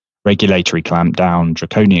a regulatory clampdown,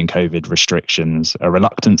 draconian COVID restrictions, a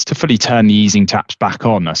reluctance to fully turn the easing taps back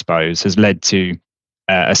on, I suppose, has led to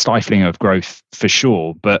a stifling of growth for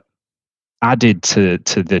sure. But added to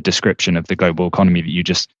the description of the global economy that you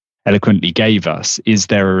just eloquently gave us, is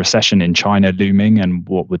there a recession in China looming, and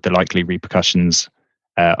what would the likely repercussions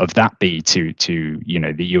of that be to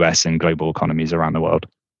the US and global economies around the world?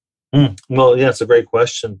 Well, yeah, it's a great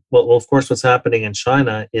question. Well, of course, what's happening in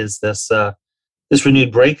China is this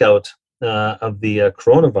renewed breakout of the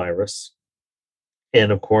coronavirus,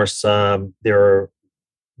 and of course, there are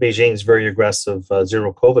Beijing's very aggressive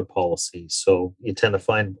zero COVID policy. So you tend to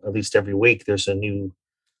find at least every week there's a new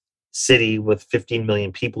city with 15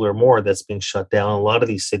 million people or more that's being shut down. A lot of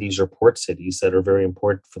these cities are port cities that are very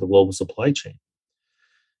important for the global supply chain.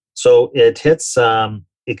 So it hits.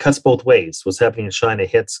 It cuts both ways. What's happening in China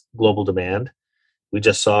hits global demand. We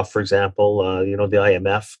just saw, for example, the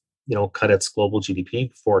IMF, cut its global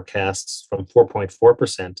GDP forecasts from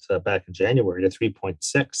 4.4% back in January to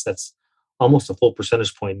 3.6%. That's almost a full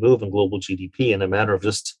percentage point move in global GDP in a matter of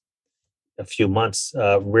just a few months.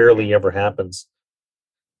 Rarely ever happens.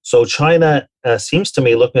 So China seems to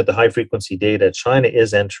me, looking at the high frequency data, China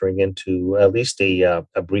is entering into at least a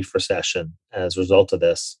brief recession as a result of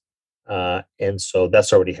this. And so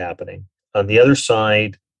that's already happening. On the other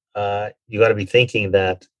side, you got to be thinking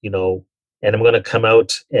that, and I'm going to come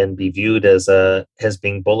out and be viewed as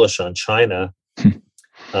being bullish on China,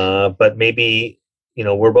 but maybe,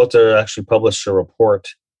 we're about to actually publish a report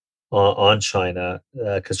on China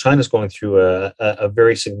because China's going through a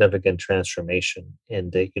very significant transformation.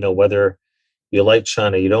 And, whether you like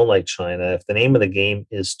China, you don't like China, if the name of the game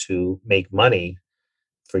is to make money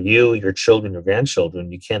for you, your children, your grandchildren,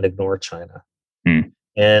 you can't ignore China.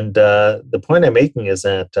 And the point I'm making is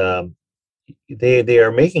that they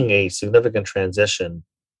are making a significant transition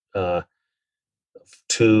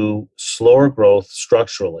to slower growth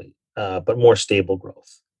structurally, but more stable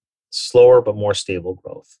growth. Slower, but more stable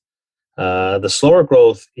growth. The slower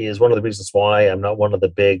growth is one of the reasons why I'm not one of the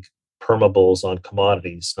big perma-bulls on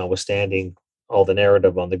commodities, notwithstanding all the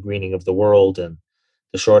narrative on the greening of the world and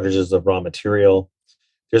the shortages of raw material.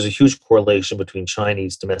 There's a huge correlation between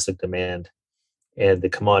Chinese domestic demand and the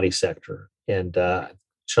commodity sector. And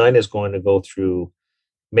China is going to go through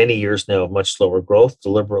many years now of much slower growth,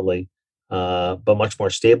 deliberately, but much more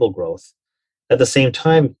stable growth. At the same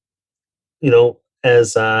time,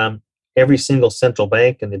 as every single central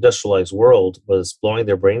bank in the industrialized world was blowing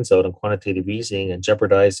their brains out on quantitative easing and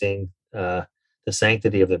jeopardizing the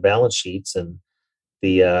sanctity of their balance sheets, and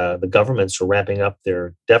the governments were ramping up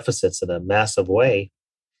their deficits in a massive way.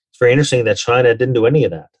 It's very interesting that China didn't do any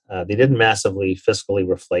of that. They didn't massively fiscally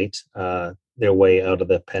reflate their way out of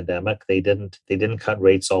the pandemic. They didn't cut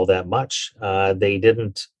rates all that much. They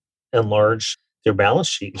didn't enlarge their balance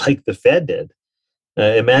sheet like the Fed did.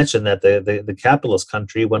 Imagine that the capitalist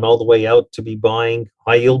country went all the way out to be buying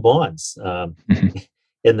high yield bonds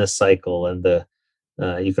in this cycle, and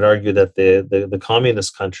you could argue that the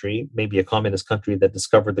communist country, maybe a communist country that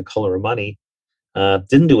discovered the color of money,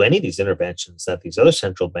 didn't do any of these interventions that these other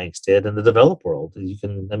central banks did in the developed world.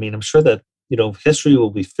 I'm sure that history will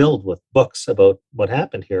be filled with books about what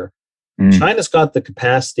happened here. China's got the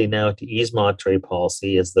capacity now to ease monetary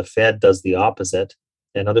policy as the Fed does the opposite,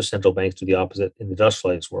 and other central banks do the opposite in the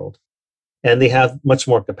industrialized world. And they have much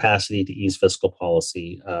more capacity to ease fiscal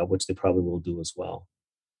policy, which they probably will do as well.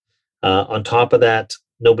 On top of that,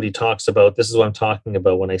 nobody talks about, this is what I'm talking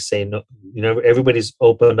about when I say, everybody's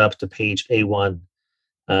opened up to page A1.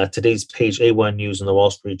 Today's page A1 news in the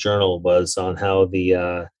Wall Street Journal was on how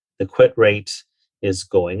the quit rate is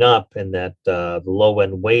going up, and that the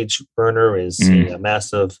low-end wage earner is seeing a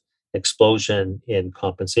massive explosion in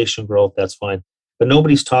compensation growth. That's fine. But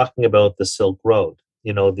nobody's talking about the Silk Road,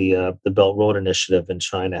 the Belt Road Initiative in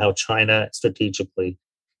China, how China strategically,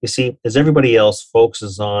 as everybody else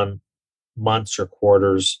focuses on months or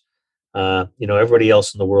quarters, everybody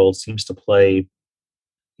else in the world seems to play,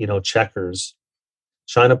 checkers.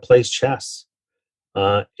 China plays chess.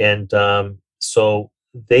 So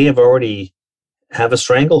they have already have a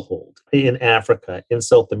stranglehold in Africa, in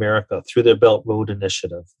South America, through their Belt Road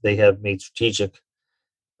Initiative. They have made strategic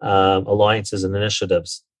alliances and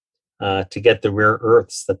initiatives to get the rare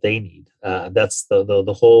earths that they need. That's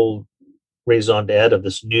the whole raison d'etre of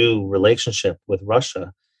this new relationship with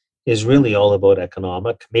Russia is really all about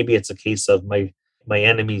economic. Maybe it's a case of my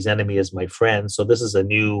enemy's enemy is my friend. So this is a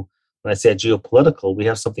new, when I say geopolitical, we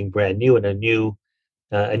have something brand new and a new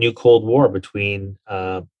Cold War between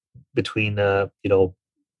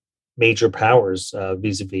major powers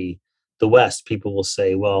vis-a-vis the West. People will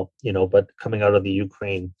say, well, but coming out of the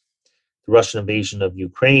Russian invasion of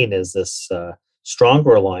Ukraine is this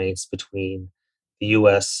stronger alliance between the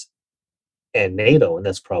U.S. and NATO, and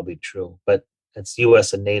that's probably true. But it's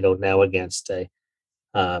U.S. and NATO now against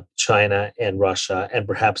China and Russia and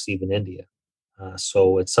perhaps even India.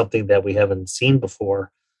 So it's something that we haven't seen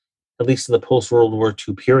before, at least in the post-World War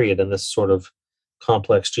II period, in this sort of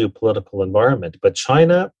complex geopolitical environment. But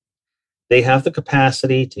China, they have the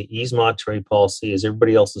capacity to ease monetary policy as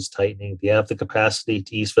everybody else is tightening. They have the capacity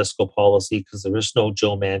to ease fiscal policy because there is no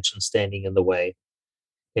Joe Manchin standing in the way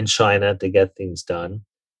in China to get things done.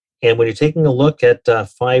 And when you're taking a look at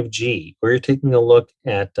 5G, or you're taking a look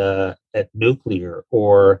at nuclear,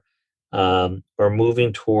 or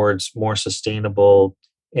moving towards more sustainable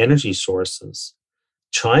energy sources,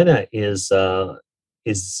 China is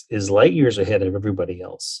light years ahead of everybody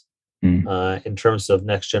else in terms of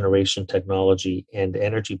next generation technology and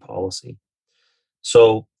energy policy.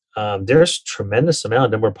 So there's tremendous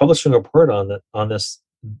amount, and we're publishing a report on this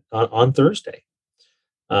on Thursday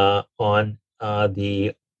on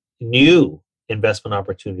the new investment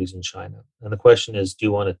opportunities in China. And the question is, do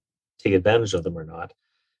you want to take advantage of them or not?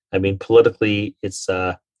 I mean, politically, it's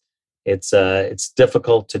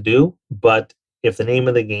difficult to do, but if the name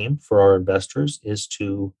of the game for our investors is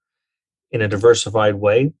to, in a diversified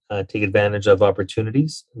way, take advantage of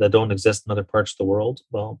opportunities that don't exist in other parts of the world,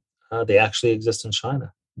 well, they actually exist in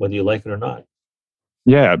China, whether you like it or not.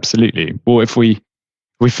 Yeah, absolutely. Well, if we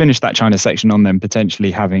finish that China section on them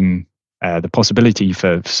potentially having the possibility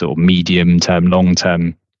for sort of medium-term,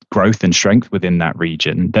 long-term growth and strength within that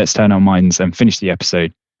region, let's turn our minds and finish the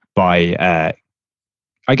episode by,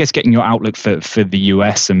 I guess, getting your outlook for the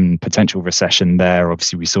US and potential recession there.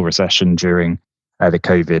 Obviously, we saw recession during the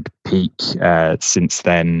COVID peak. Since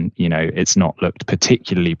then, it's not looked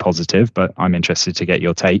particularly positive, but I'm interested to get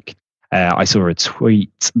your take. I saw a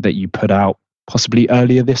tweet that you put out possibly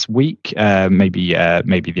earlier this week, maybe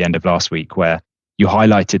the end of last week, where you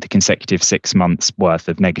highlighted the consecutive 6 months worth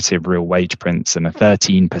of negative real wage prints and a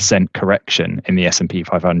 13% correction in the S&P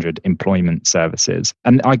 500 employment services.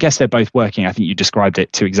 And I guess they're both working. I think you described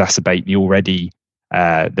it to exacerbate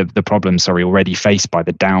the problems already faced by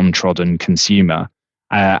the downtrodden consumer.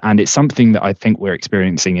 And it's something that I think we're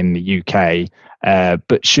experiencing in the UK.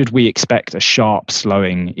 But should we expect a sharp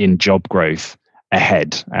slowing in job growth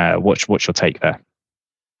ahead? What's your take there?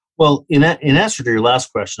 Well, in answer to your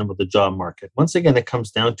last question about the job market, once again, it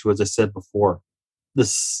comes down to, as I said before,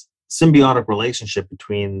 this symbiotic relationship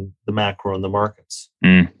between the macro and the markets.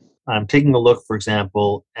 I'm taking a look, for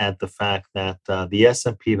example, at the fact that the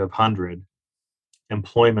S&P 500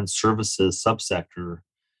 employment services subsector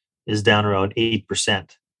is down around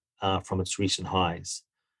 8% from its recent highs.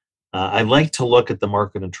 I like to look at the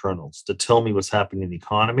market internals to tell me what's happening in the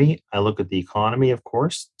economy. I look at the economy, of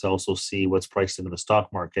course, to also see what's priced into the stock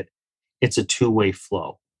market. It's a two-way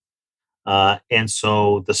flow. And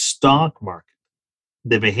so the stock market,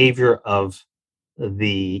 the behavior of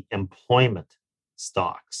the employment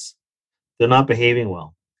stocks, they're not behaving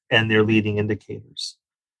well, and they're leading indicators.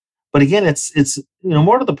 But again, it's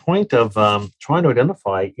more to the point of trying to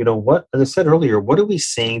identify, what, as I said earlier, what are we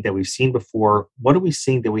seeing that we've seen before? What are we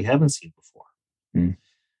seeing that we haven't seen before?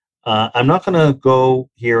 I'm not going to go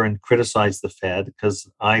here and criticize the Fed because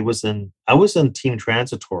I was in team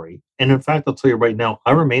transitory, and in fact, I'll tell you right now,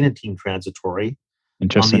 I remain in team transitory on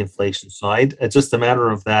the inflation side. It's just a matter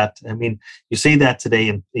of that. I mean, you say that today,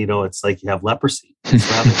 and it's like you have leprosy. It's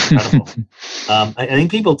rather incredible. I think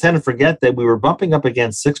people tend to forget that we were bumping up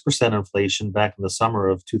against 6% inflation back in the summer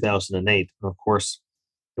of 2008, and of course,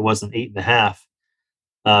 it wasn't 8.5%.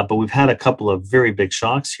 But we've had a couple of very big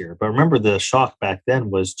shocks here. But remember, the shock back then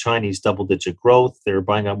was Chinese double-digit growth. They were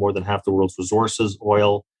buying up more than half the world's resources.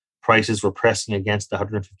 Oil prices were pressing against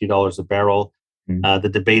 $150 a barrel. The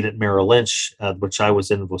debate at Merrill Lynch, which I was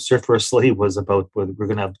in vociferously, was about whether we're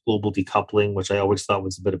going to have global decoupling, which I always thought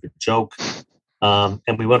was a bit of a joke.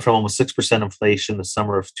 And we went from almost 6% inflation the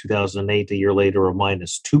summer of 2008, a year later, of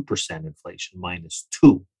 -2% inflation,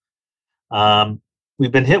 -2%.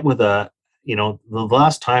 we've been hit with the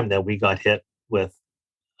last time that we got hit with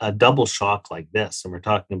a double shock like this, and we're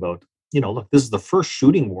talking about, look, this is the first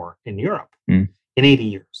shooting war in Europe in 80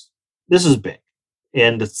 years. This is big.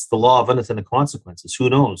 And it's the law of unintended consequences. Who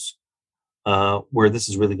knows where this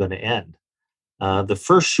is really going to end? The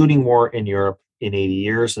first shooting war in Europe in 80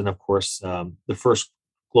 years, and of course, the first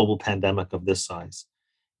global pandemic of this size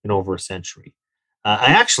in over a century. I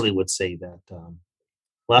actually would say that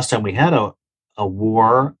last time we had a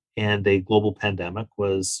war and a global pandemic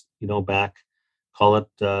was, back, call it,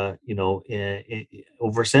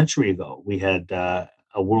 over a century ago. We had a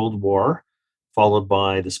world war followed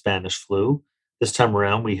by the Spanish flu. This time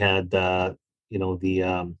around, we had, the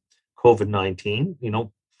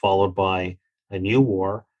COVID-19, followed by a new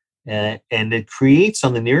war. And it creates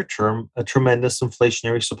on the near term a tremendous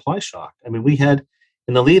inflationary supply shock. I mean, we had,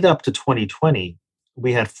 in the lead up to 2020,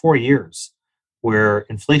 we had 4 years where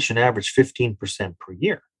inflation averaged 15% per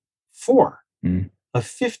year. A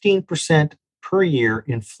 15% per year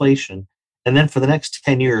inflation. And then for the next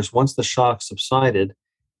 10 years, once the shock subsided,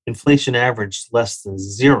 inflation averaged less than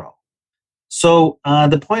zero. So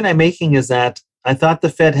the point I'm making is that I thought the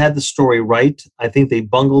Fed had the story right. I think they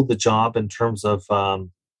bungled the job in terms of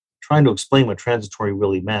trying to explain what transitory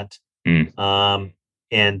really meant. And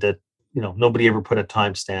that, nobody ever put a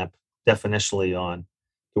timestamp definitionally on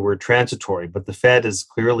the word transitory. But the Fed is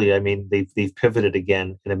clearly, they've pivoted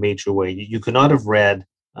again in a major way. You could not have read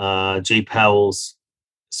Jay Powell's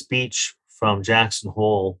speech from Jackson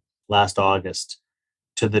Hole last August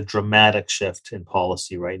to the dramatic shift in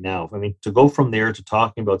policy right now. To go from there to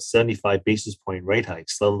talking about 75 basis point rate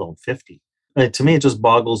hikes, let alone 50, to me, it just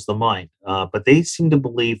boggles the mind. But they seem to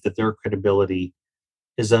believe that their credibility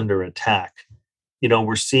is under attack.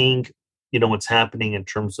 We're seeing, what's happening in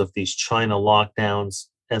terms of these China lockdowns.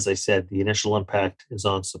 As I said, the initial impact is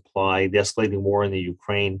on supply, the escalating war in the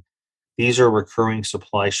Ukraine. These are recurring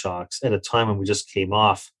supply shocks at a time when we just came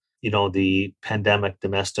off, the pandemic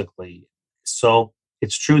domestically. So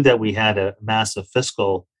it's true that we had a massive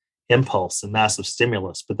fiscal impulse and massive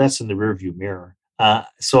stimulus, but that's in the rearview mirror.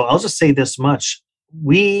 So I'll just say this much.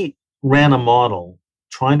 We ran a model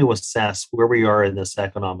trying to assess where we are in this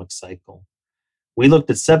economic cycle. We looked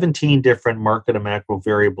at 17 different market and macro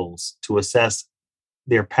variables to assess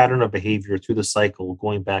their pattern of behavior through the cycle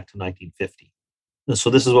going back to 1950. And so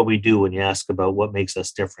this is what we do when you ask about what makes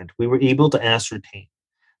us different. We were able to ascertain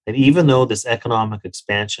that even though this economic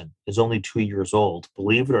expansion is only 2 years old,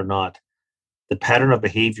 believe it or not, the pattern of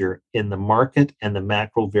behavior in the market and the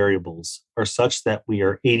macro variables are such that we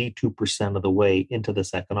are 82% of the way into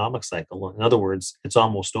this economic cycle. In other words, it's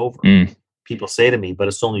almost over. People say to me, but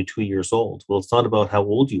it's only 2 years old. Well, it's not about how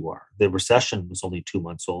old you are. The recession was only 2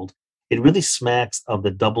 months old. It really smacks of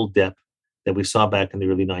the double dip that we saw back in the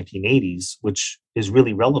early 1980s, which is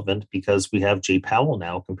really relevant because we have Jay Powell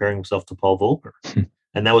now comparing himself to Paul Volcker.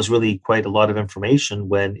 And that was really quite a lot of information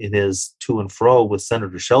when it is to and fro with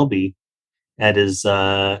Senator Shelby at his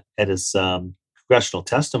congressional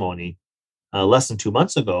testimony less than 2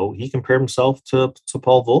 months ago. He compared himself to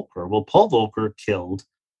Paul Volcker. Well, Paul Volcker killed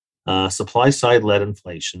supply-side led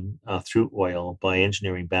inflation through oil by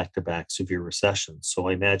engineering back-to-back severe recessions. So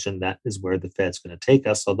I imagine that is where the Fed's going to take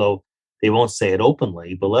us, although they won't say it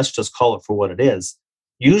openly, but let's just call it for what it is.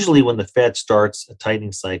 Usually when the Fed starts a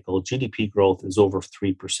tightening cycle, GDP growth is over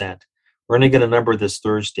 3%. We're going to get a number this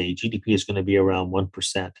Thursday. GDP is going to be around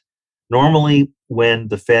 1%. Normally, when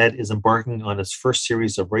the Fed is embarking on its first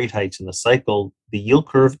series of rate hikes in the cycle, the yield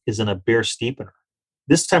curve is in a bear steepener.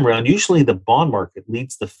 This time around, usually the bond market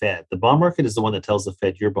leads the Fed. The bond market is the one that tells the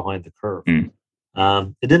Fed you're behind the curve. It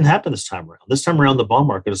didn't happen this time around. This time around, the bond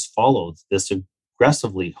market has followed this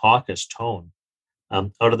aggressively hawkish tone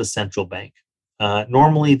out of the central bank.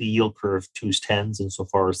 Normally, the yield curve 2s 10s,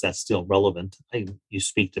 insofar as that's still relevant. You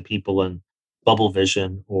speak to people in Bubble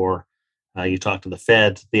Vision or you talk to the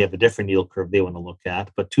Fed, they have a different yield curve they want to look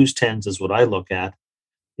at. But 2s 10s is what I look at.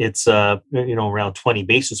 It's around 20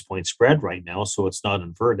 basis point spread right now, so it's not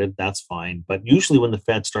inverted. That's fine. But usually when the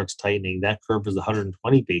Fed starts tightening, that curve is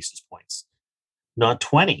 120 basis points, not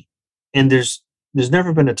 20. And there's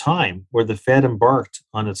never been a time where the Fed embarked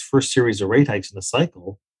on its first series of rate hikes in the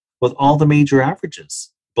cycle with all the major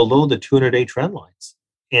averages below the 200-day trend lines.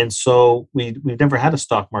 And so we've never had a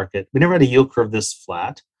stock market. We never had a yield curve this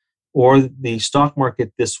flat or the stock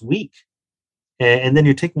market this weak. And then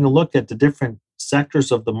you're taking a look at the different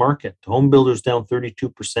sectors of the market. Home builders down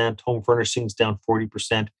 32%, home furnishings down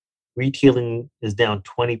 40%, retailing is down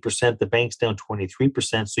 20%, the banks down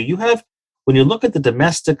 23%. So you have, when you look at the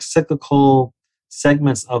domestic cyclical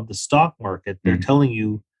segments of the stock market, they're telling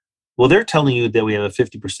you Well, they're telling you that we have a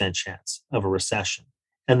 50% chance of a recession,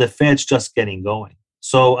 and the Fed's just getting going.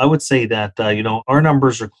 So I would say that, our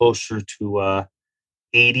numbers are closer to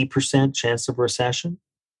 80% chance of recession.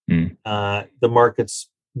 The market's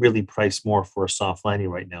really priced more for a soft landing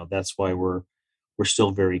right now. That's why we're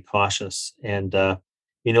still very cautious. And,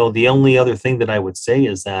 the only other thing that I would say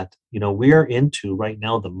is that, we are into right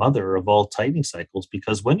now the mother of all tightening cycles,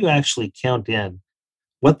 because when you actually count in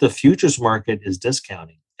what the futures market is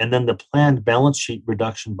discounting and then the planned balance sheet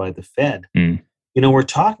reduction by the Fed, we're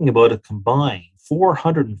talking about a combined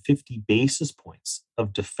 450 basis points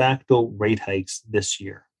of de facto rate hikes this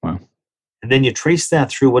year. Wow. And then you trace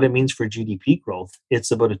that through what it means for GDP growth.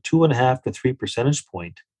 It's about a 2.5 to 3 percentage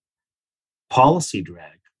point policy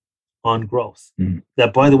drag on growth.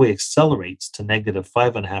 That, by the way, accelerates to negative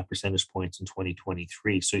 5.5 percentage points in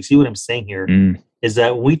 2023. So you see what I'm saying here is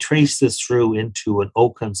that when we trace this through into an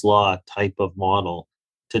Okun's Law type of model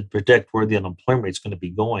to predict where the unemployment rate is going to be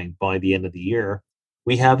going by the end of the year,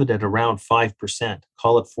 we have it at around 5%.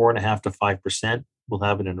 Call it 4.5 to 5%. We'll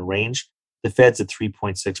have it in a range. The Fed's at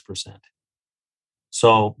 3.6%.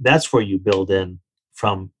 So that's where you build in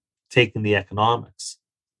from taking the economics,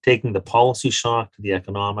 taking the policy shock to the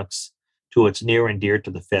economics to what's near and dear to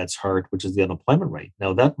the Fed's heart, which is the unemployment rate.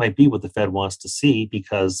 Now, that might be what the Fed wants to see,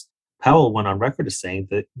 because Powell went on record as saying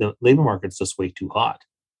that the labor market's just way too hot.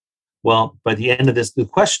 Well, by the end of this, the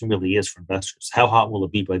question really is for investors, how hot will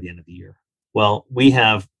it be by the end of the year? Well, we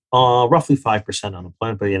have roughly 5%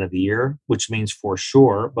 unemployment by the end of the year, which means for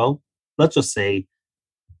sure, well, let's just say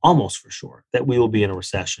almost for sure, that we will be in a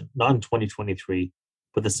recession, not in 2023,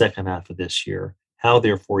 but the second half of this year. How,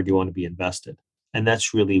 therefore, do you want to be invested? And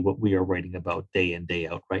that's really what we are writing about day in, day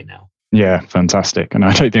out right now. Yeah, fantastic. And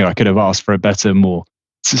I don't think I could have asked for a better, more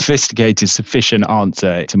sophisticated, sufficient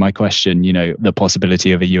answer to my question, the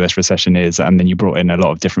possibility of a US recession is, and then you brought in a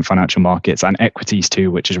lot of different financial markets and equities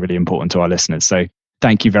too, which is really important to our listeners. So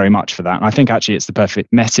thank you very much for that. And I think actually it's the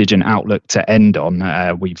perfect message and outlook to end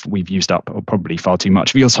on. We've used up probably far too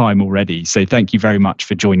much of your time already. So thank you very much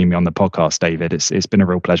for joining me on the podcast, David. It's been a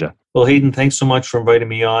real pleasure. Well, Hayden, thanks so much for inviting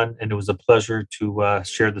me on. And it was a pleasure to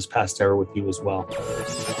share this past hour with you as well.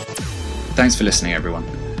 Thanks for listening, everyone.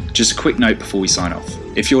 Just a quick note before we sign off.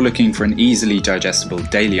 If you're looking for an easily digestible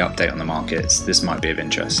daily update on the markets, this might be of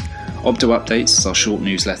interest. Opto Updates is our short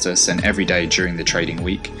newsletter sent every day during the trading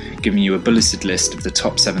week, giving you a bulleted list of the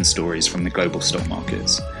top 7 stories from the global stock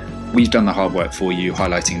markets. We've done the hard work for you,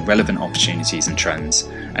 highlighting relevant opportunities and trends.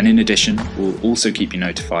 And in addition, we'll also keep you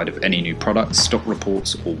notified of any new products, stock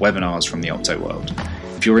reports, or webinars from the Opto world.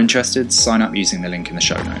 If you're interested, sign up using the link in the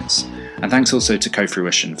show notes. And thanks also to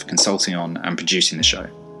Co-Fruition for consulting on and producing the show.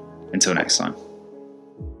 Until next time.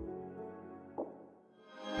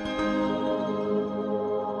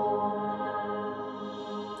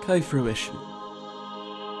 Co-Fruition.